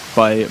attacked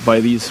by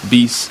these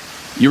beasts,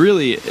 you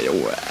really,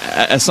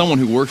 as someone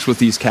who works with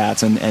these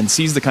cats and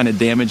sees the kind of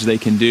damage they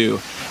can do,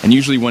 and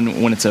usually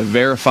when it's a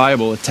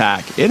verifiable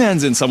attack, it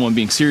ends in someone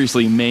being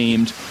seriously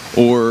maimed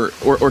or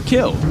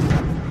killed.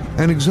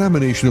 An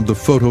examination of the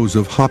photos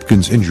of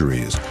Hopkins'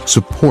 injuries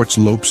supports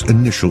Lope's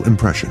initial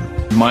impression.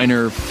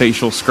 Minor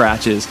facial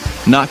scratches,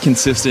 not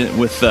consistent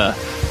with the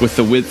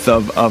width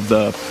of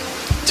the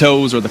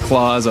toes or the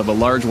claws of a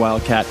large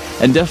wildcat,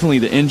 and definitely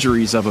the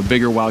injuries of a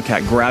bigger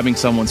wildcat grabbing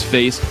someone's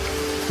face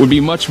would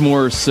be much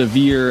more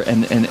severe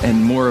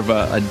and more of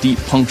a deep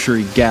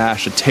puncturing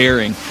gash, a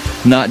tearing,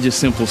 not just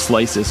simple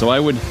slices. So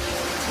I would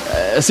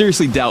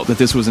seriously doubt that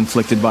this was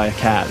inflicted by a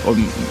cat or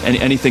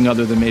anything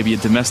other than maybe a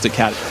domestic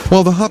cat.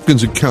 While the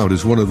Hopkins account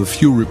is one of the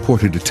few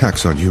reported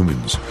attacks on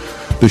humans,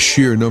 the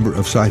sheer number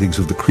of sightings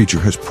of the creature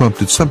has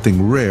prompted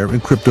something rare in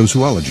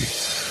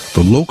cryptozoology.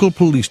 The local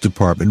police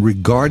department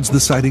regards the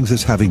sightings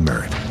as having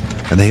merit,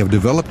 and they have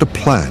developed a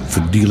plan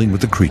for dealing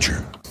with the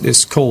creature.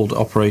 It's called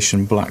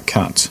Operation Black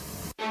Cat.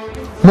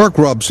 Mark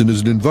Robson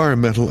is an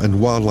environmental and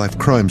wildlife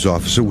crimes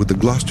officer with the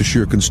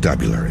Gloucestershire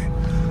Constabulary.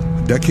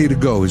 A decade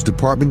ago, his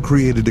department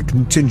created a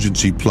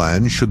contingency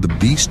plan should the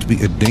beast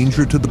be a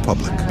danger to the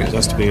public. It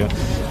has to be a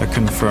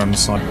confirmed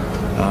site,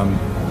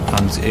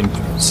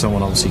 and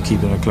someone obviously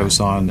keeping a close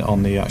eye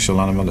on the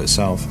actual animal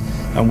itself.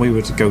 And we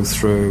would go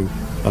through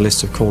a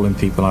list of calling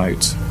people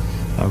out,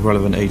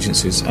 relevant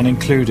agencies, and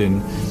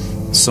including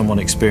someone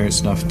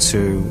experienced enough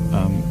to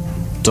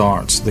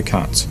dart the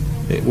cat.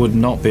 It would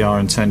not be our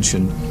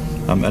intention,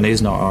 and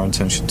is not our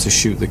intention, to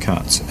shoot the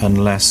cat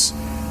unless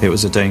it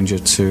was a danger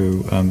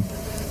to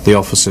the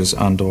officers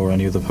and or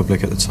any of the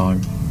public at the time.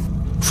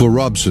 For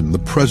Robson, the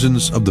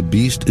presence of the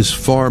beast is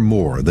far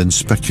more than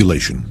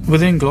speculation.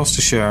 Within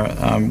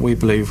Gloucestershire, we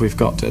believe we've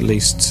got at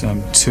least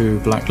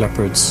 2 black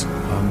leopards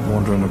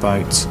wandering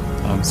about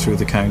through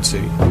the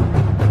county.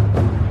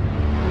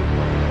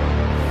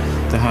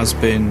 There has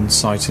been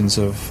sightings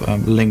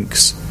of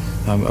lynx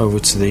over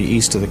to the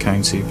east of the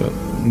county, but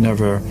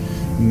never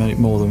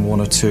more than 1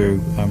 or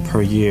 2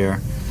 per year.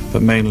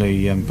 But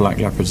mainly black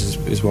leopards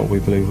is what we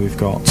believe we've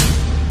got.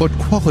 But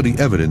quality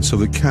evidence of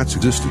the cat's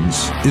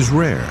existence is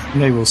rare.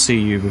 They will see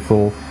you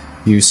before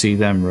you see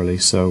them, really,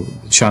 so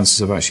the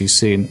chances of actually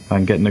seeing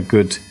and getting a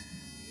good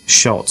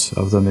shot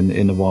of them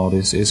in the wild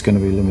is going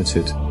to be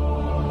limited.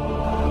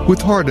 With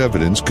hard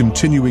evidence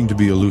continuing to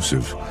be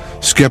elusive,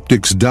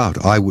 skeptics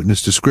doubt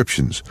eyewitness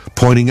descriptions,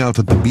 pointing out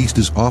that the beast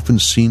is often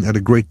seen at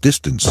a great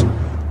distance,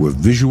 where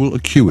visual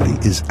acuity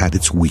is at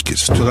its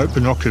weakest. Without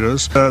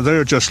binoculars,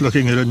 they're just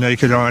looking at a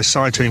naked eye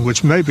sighting,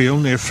 which may be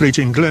only a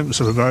fleeting glimpse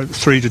of about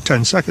 3 to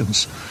 10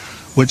 seconds,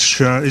 which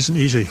isn't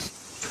easy.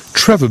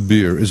 Trevor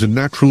Beer is a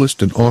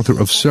naturalist and author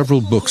of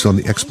several books on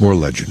the Exmoor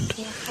legend.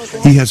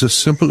 He has a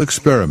simple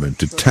experiment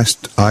to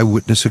test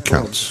eyewitness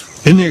accounts.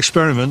 In the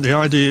experiment, the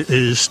idea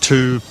is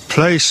to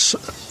place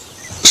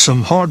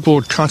some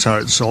hardboard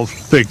cutouts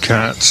of big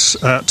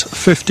cats at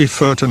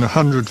 50-foot and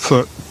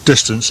 100-foot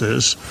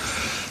distances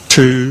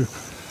to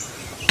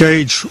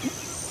gauge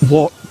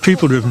what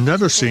people who have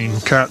never seen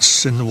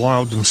cats in the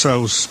wild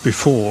themselves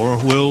before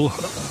will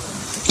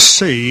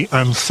see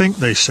and think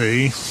they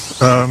see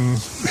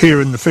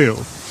here in the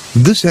field.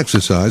 This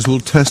exercise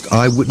will test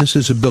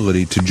eyewitnesses'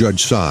 ability to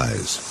judge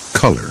size,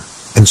 color,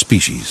 and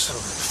species.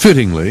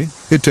 Fittingly,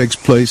 it takes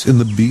place in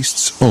the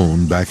beast's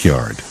own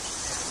backyard.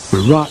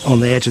 We're right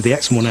on the edge of the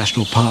Exmoor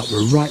National Park.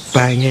 We're right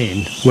bang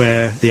in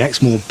where the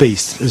Exmoor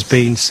beast has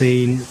been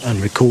seen and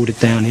recorded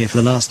down here for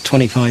the last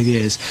 25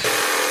 years.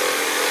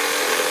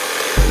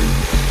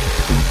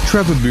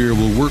 Trevor Beer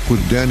will work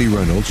with Danny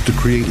Reynolds to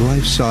create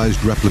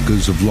life-sized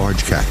replicas of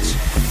large cats.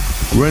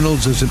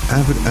 Reynolds is an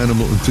avid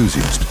animal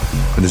enthusiast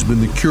and has been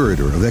the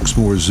curator of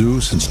Exmoor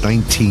Zoo since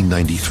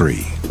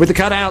 1993. With the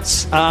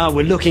cutouts,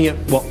 we're looking at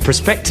what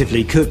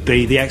prospectively could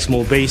be the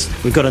Exmoor beast.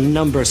 We've got a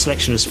number of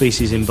selection of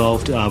species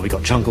involved. We've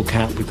got jungle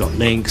cat, we've got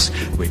lynx,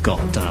 we've got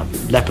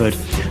leopard,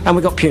 and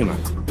we've got puma.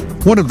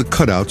 One of the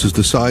cutouts is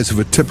the size of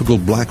a typical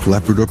black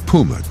leopard or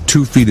puma,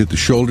 2 feet at the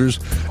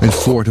shoulders and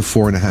 4 to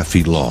 4.5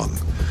 feet long.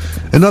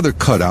 Another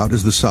cutout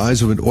is the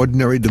size of an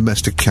ordinary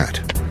domestic cat.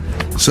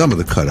 Some of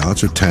the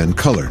cutouts are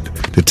tan-colored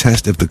to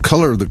test if the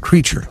color of the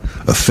creature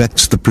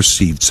affects the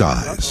perceived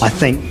size. I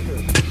think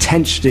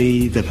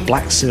potentially the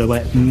black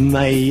silhouette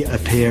may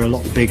appear a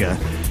lot bigger,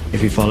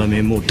 if you follow me,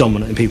 and more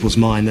dominant in people's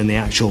mind than the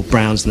actual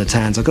browns and the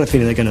tans. I've got a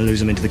feeling they're going to lose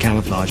them into the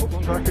camouflage.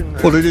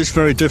 Well, it is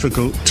very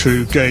difficult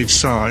to gauge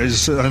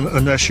size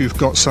unless you've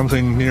got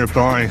something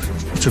nearby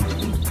to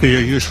be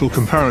a useful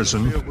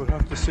comparison.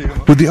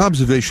 With the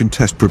observation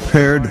test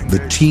prepared, the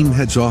team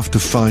heads off to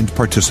find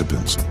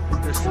participants.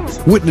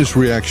 Witness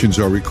reactions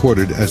are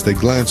recorded as they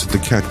glance at the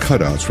cat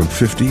cutouts from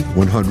 50,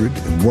 100,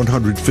 and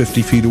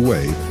 150 feet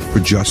away for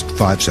just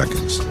 5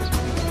 seconds.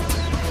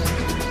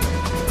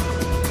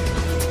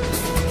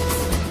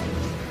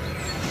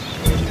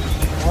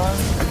 One,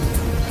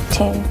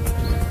 2,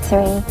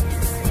 3,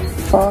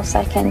 4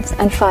 seconds,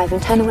 and 5,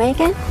 and turn away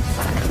again.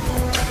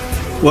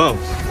 Well,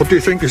 what do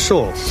you think you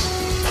saw?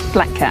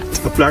 Black cat.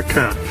 A black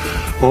cat.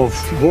 Of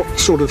what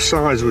sort of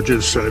size would you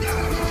have said?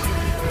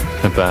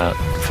 About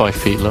 5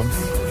 feet long.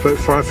 About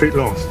 5 feet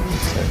long.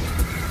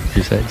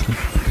 You say?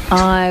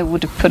 I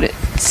would have put it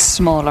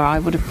smaller. I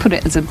would have put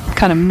it as a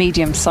kind of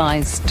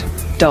medium-sized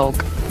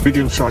dog.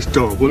 Medium-sized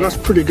dog. Well, that's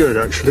pretty good,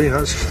 actually.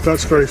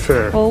 That's very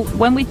fair. Well,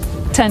 when we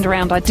turned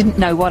around, I didn't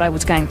know what I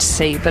was going to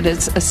see, but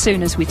as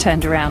soon as we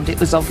turned around, it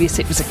was obvious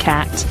it was a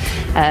cat.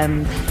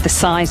 The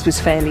size was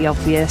fairly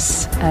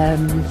obvious.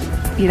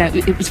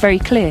 It was very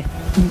clear.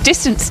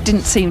 Distance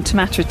didn't seem to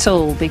matter at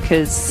all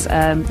because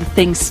the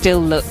thing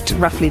still looked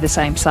roughly the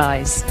same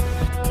size.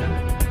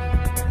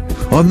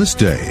 On this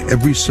day,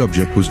 every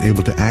subject was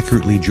able to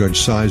accurately judge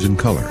size and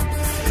color.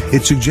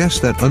 It suggests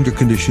that under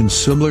conditions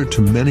similar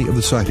to many of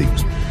the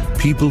sightings,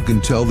 people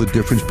can tell the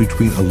difference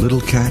between a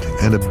little cat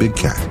and a big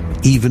cat,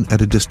 even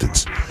at a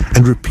distance.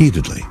 And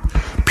repeatedly,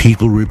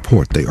 people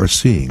report they are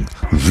seeing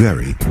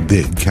very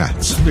big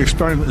cats. The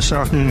experiment this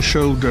afternoon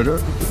showed that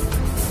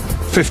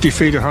 50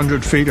 feet,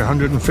 100 feet,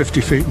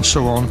 150 feet and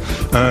so on,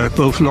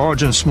 both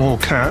large and small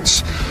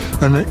cats,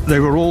 and they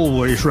were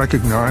always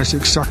recognised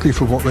exactly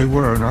for what they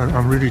were, and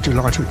I'm really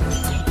delighted.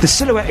 The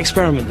silhouette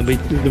experiment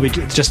that we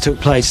just took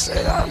place,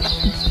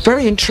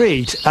 very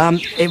intrigued.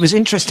 It was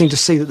interesting to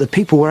see that the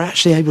people were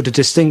actually able to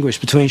distinguish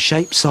between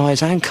shape,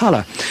 size and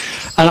colour,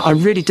 and I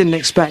really didn't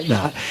expect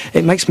that.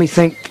 It makes me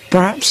think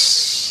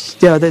perhaps,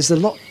 yeah, there's a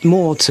lot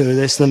more to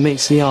this than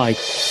meets the eye.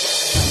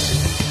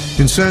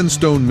 In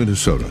Sandstone,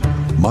 Minnesota,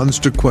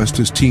 Monster Quest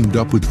has teamed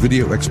up with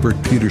video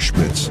expert Peter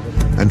Schmitz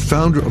and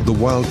founder of the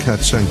Wildcat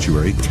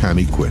Sanctuary,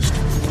 Tammy Quist.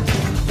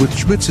 With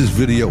Schmitz's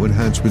video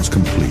enhancements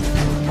complete,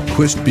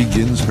 Quist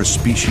begins her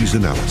species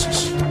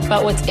analysis.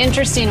 But what's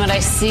interesting, what I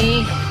see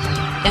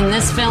in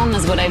this film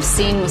is what I've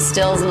seen with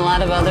stills and a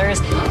lot of others,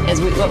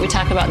 is what we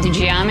talk about, the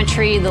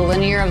geometry, the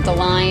linear of the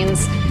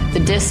lines, the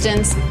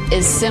distance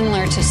is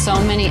similar to so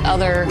many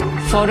other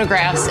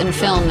photographs and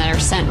film that are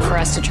sent for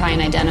us to try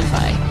and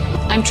identify.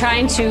 I'm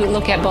trying to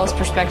look at both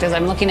perspectives.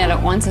 I'm looking at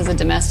it once as a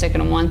domestic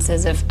and once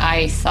as if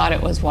I thought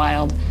it was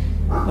wild.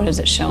 What is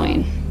it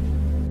showing?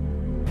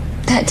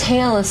 That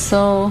tail is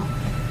so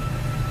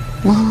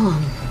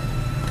long.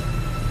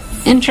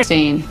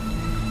 Interesting.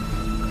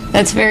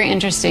 That's very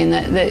interesting.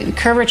 The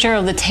curvature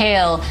of the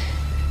tail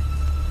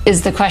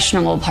is the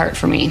questionable part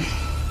for me.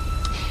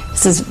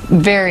 This is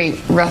very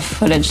rough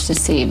footage to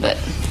see, but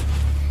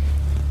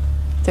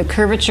the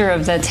curvature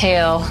of the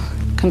tail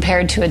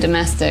compared to a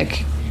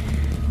domestic,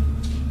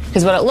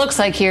 because what it looks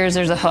like here is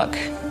there's a hook.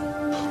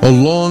 A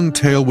long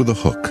tail with a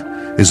hook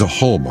is a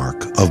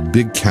hallmark of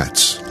big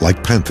cats,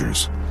 like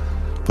panthers.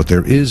 But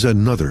there is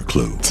another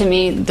clue. To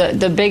me,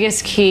 the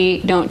biggest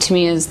key note to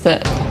me is the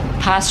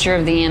posture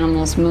of the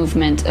animal's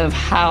movement, of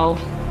how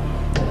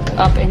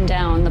up and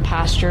down the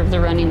posture of the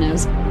running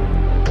is.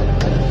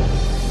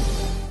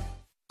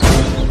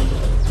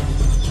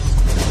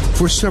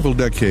 For several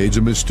decades,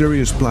 a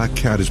mysterious black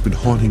cat has been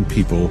haunting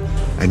people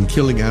and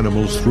killing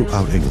animals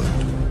throughout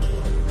England.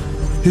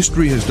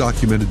 History has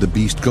documented the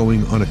beast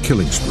going on a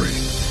killing spree,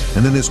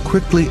 and then as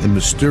quickly and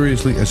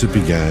mysteriously as it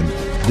began,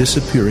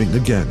 disappearing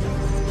again,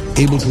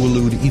 able to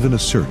elude even a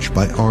search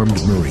by armed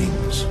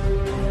Marines.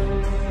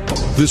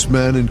 This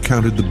man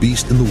encountered the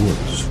beast in the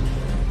woods.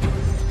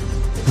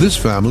 This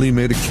family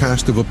made a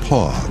cast of a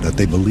paw that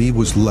they believe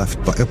was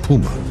left by a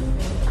puma.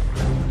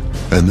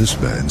 And this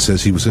man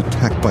says he was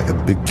attacked by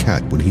a big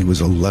cat when he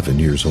was 11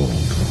 years old.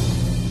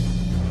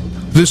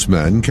 This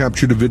man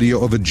captured a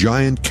video of a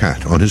giant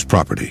cat on his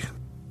property.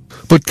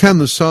 But can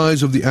the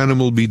size of the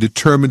animal be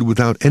determined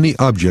without any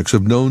objects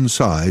of known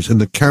size in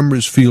the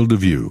camera's field of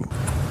view?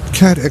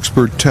 Cat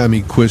expert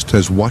Tammy Quist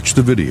has watched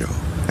the video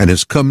and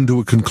has come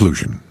to a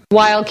conclusion.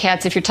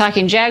 Wildcats, if you're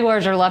talking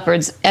jaguars or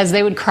leopards, as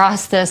they would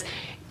cross this,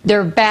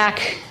 their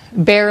back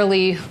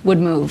barely would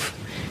move.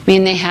 I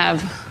mean, they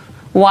have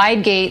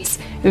wide gaits,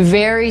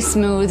 very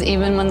smooth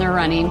even when they're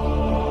running.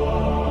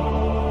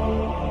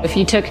 If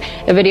you took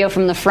a video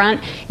from the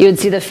front, you would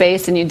see the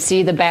face and you'd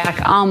see the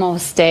back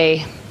almost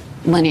stay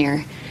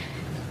linear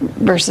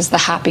versus the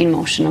hopping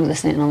motion of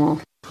this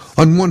animal.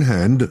 On one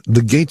hand,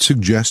 the gait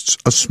suggests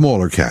a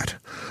smaller cat,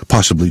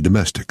 possibly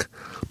domestic.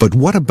 But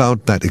what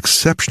about that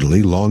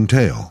exceptionally long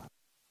tail?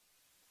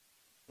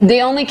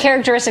 The only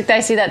characteristic that I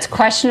see that's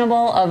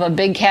questionable of a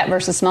big cat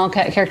versus small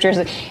cat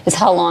characteristic is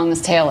how long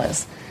this tail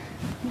is.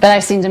 But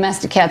I've seen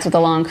domestic cats with a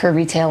long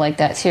curvy tail like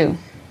that too.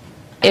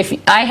 If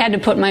I had to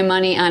put my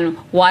money on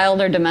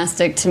wild or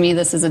domestic, to me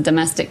this is a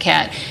domestic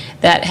cat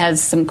that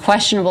has some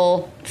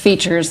questionable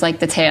features like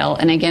the tail.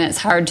 And again, it's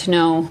hard to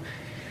know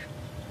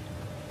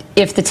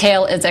if the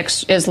tail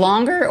is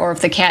longer or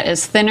if the cat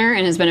is thinner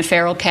and has been a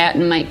feral cat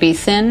and might be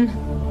thin.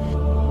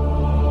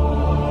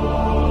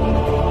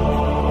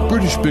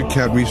 British big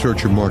cat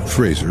researcher Mark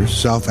Fraser,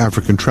 South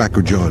African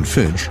tracker John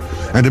Finch,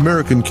 and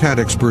American cat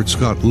expert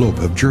Scott Loeb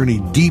have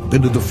journeyed deep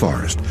into the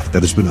forest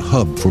that has been a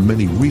hub for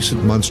many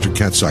recent monster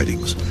cat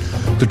sightings.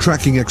 The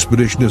tracking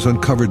expedition has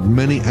uncovered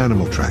many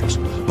animal tracks,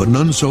 but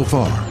none so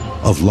far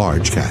of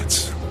large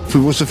cats.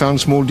 We've also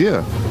found small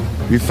deer.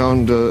 We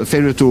found a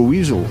ferret or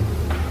weasel,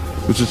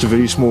 which is a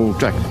very small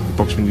track,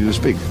 approximately this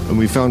big. And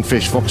we found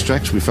fresh fox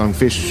tracks, we found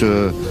fresh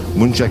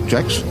muntjac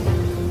tracks,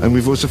 and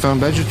we've also found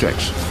badger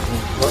tracks.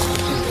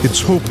 It's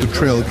hoped the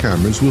trail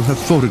cameras will have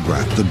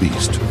photographed the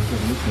beast.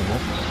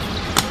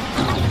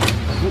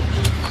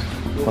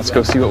 Let's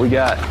go see what we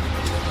got.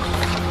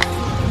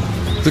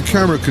 The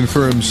camera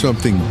confirms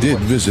something did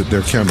visit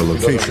their camera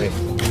location,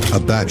 a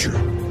badger.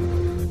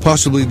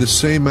 Possibly the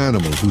same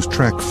animal whose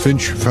track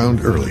Finch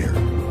found earlier.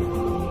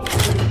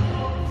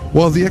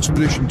 While the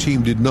expedition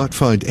team did not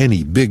find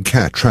any big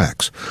cat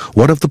tracks,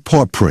 what of the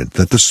paw print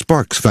that the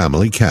Sparks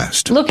family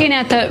cast? Looking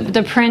at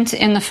the print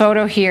in the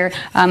photo here,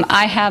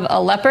 I have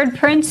a leopard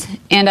print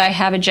and I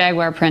have a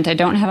jaguar print. I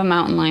don't have a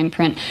mountain lion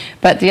print.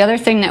 But the other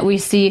thing that we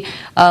see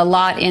a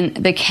lot in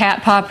the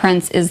cat paw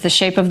prints is the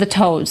shape of the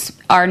toes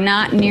are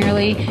not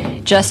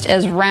nearly just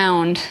as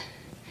round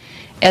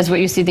as what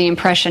you see the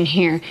impression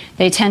here.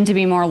 They tend to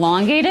be more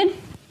elongated,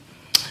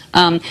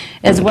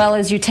 as well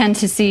as you tend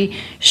to see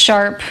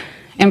sharp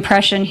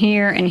impression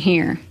here and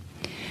here.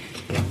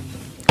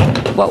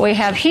 What we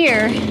have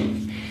here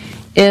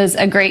is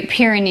a Great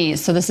Pyrenees.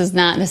 So this is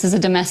a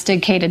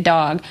domesticated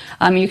dog.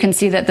 You can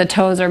see that the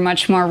toes are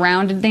much more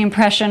rounded, the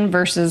impression,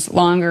 versus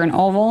longer and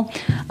oval.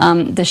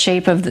 The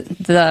shape of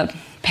the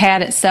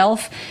pad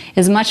itself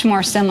is much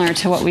more similar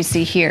to what we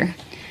see here.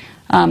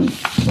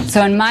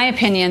 So in my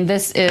opinion,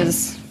 this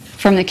is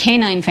from the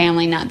canine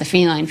family, not the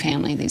feline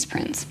family, these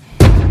prints.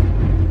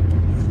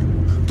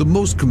 The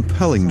most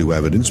compelling new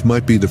evidence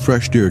might be the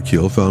fresh deer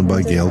kill found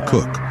by Gail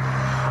Cook.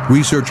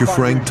 Researcher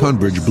Frank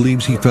Tunbridge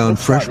believes he found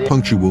fresh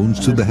puncture wounds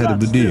to the head of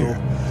the deer,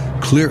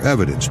 clear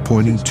evidence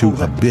pointing to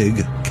a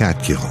big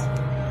cat kill.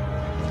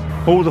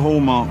 All the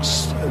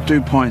hallmarks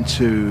do point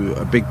to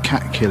a big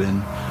cat killing.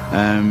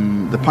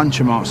 The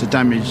puncture marks are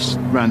damaged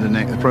around the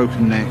neck, the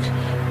broken neck,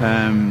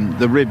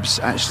 the ribs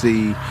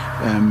actually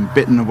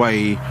bitten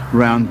away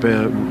round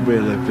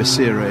where the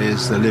viscera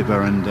is, the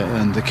liver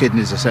and the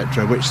kidneys,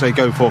 etc., which they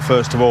go for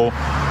first of all.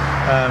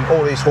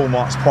 All these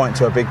hallmarks point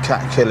to a big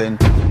cat killing.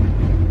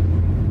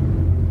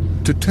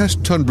 To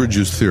test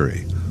Tunbridge's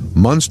theory,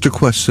 Monster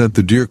Quest sent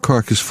the deer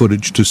carcass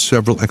footage to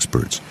several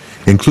experts,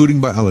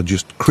 including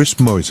biologist Chris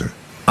Moiser.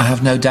 I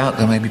have no doubt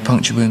there may be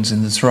puncture wounds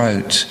in the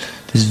throat.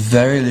 There's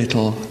very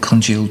little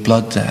congealed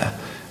blood there,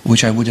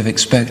 which I would have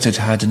expected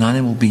had an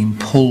animal been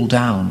pulled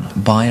down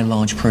by a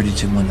large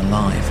predator when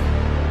alive.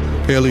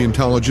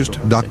 Paleontologist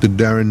Dr.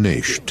 Darren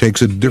Naish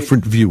takes a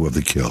different view of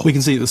the kill. We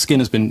can see that the skin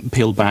has been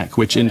peeled back,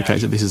 which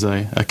indicates that this is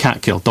a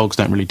cat kill. Dogs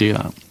don't really do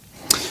that.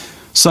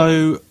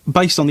 So,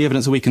 based on the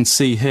evidence that we can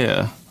see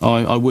here,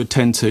 I would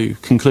tend to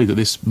conclude that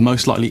this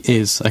most likely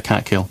is a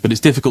cat kill, but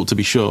it's difficult to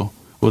be sure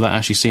without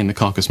actually seeing the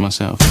carcass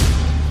myself.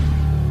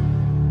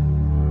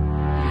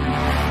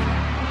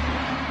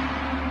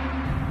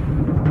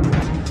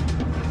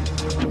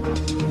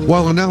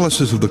 While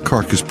analysis of the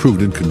carcass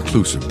proved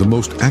inconclusive, the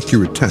most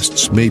accurate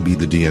tests may be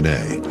the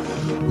DNA.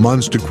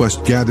 Monster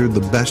Quest gathered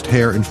the best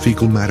hair and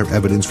fecal matter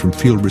evidence from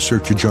field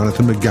researcher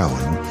Jonathan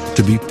McGowan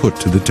to be put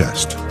to the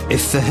test.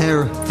 If the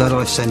hair that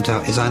I've sent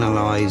out is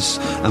analysed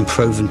and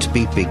proven to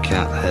be big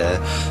cat hair,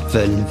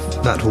 then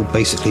that will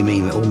basically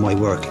mean that all my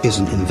work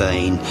isn't in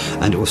vain,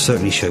 and it will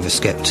certainly show the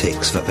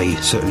sceptics that they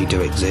certainly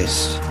do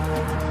exist.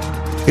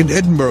 In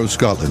Edinburgh,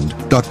 Scotland,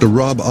 Dr.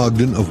 Rob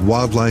Ogden of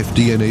Wildlife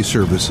DNA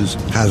Services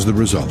has the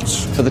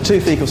results. For the 2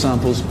 fecal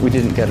samples, we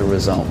didn't get a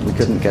result. We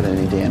couldn't get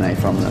any DNA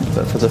from them.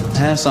 But for the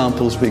hair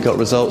samples, we got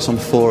results on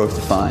 4 of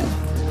the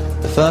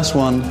 5. The first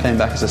one came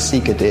back as a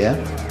Sika deer.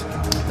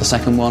 The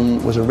second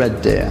one was a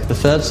red deer. The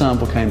third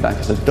sample came back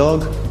as a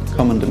dog,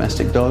 common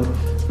domestic dog.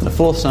 And the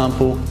 4th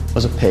sample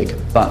was a pig,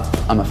 but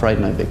I'm afraid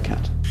no big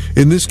cat.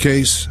 In this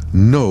case,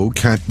 no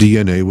cat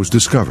DNA was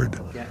discovered.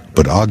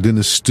 But Ogden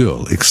is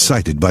still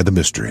excited by the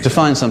mystery. To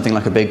find something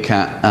like a big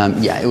cat,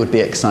 yeah, it would be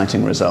an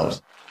exciting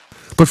result.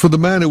 But for the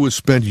man who has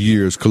spent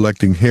years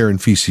collecting hair and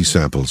feces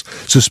samples,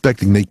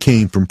 suspecting they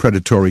came from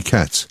predatory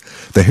cats,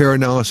 the hair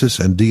analysis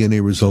and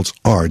DNA results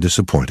are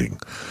disappointing.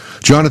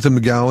 Jonathan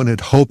McGowan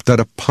had hoped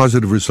that a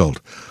positive result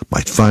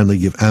might finally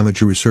give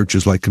amateur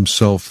researchers like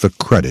himself the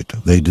credit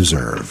they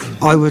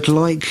deserve. I would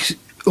like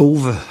all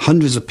the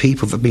hundreds of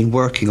people that have been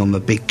working on the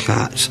big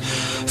cat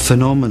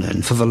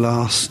phenomenon for the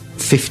last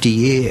 50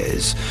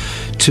 years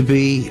to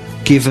be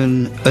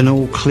given an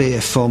all clear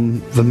from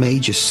the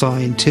major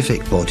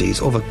scientific bodies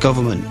or the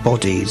government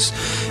bodies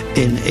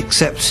in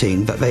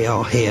accepting that they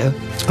are here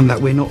and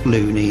that we're not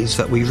loonies,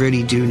 that we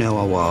really do know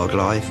our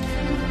wildlife.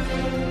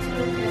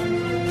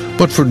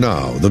 But for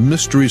now, the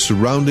mystery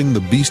surrounding the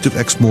beast of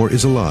Exmoor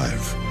is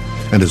alive,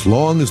 and as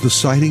long as the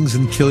sightings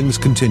and killings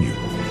continue,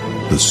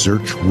 the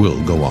search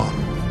will go on.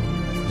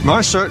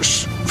 My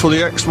search for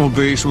the Exmoor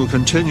beast will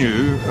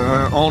continue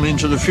on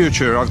into the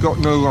future. I've got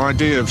no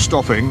idea of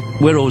stopping.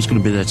 We're always going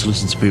to be there to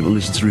listen to people,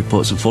 listen to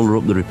reports and follow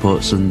up the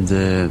reports, and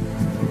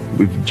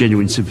with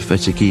genuine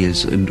sympathetic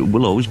ears, and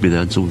we'll always be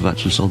there until we've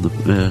actually solved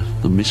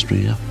the mystery,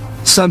 yeah.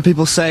 Some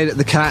people say that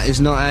the cat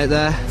is not out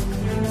there.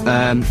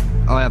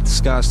 I have the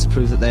scars to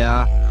prove that they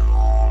are.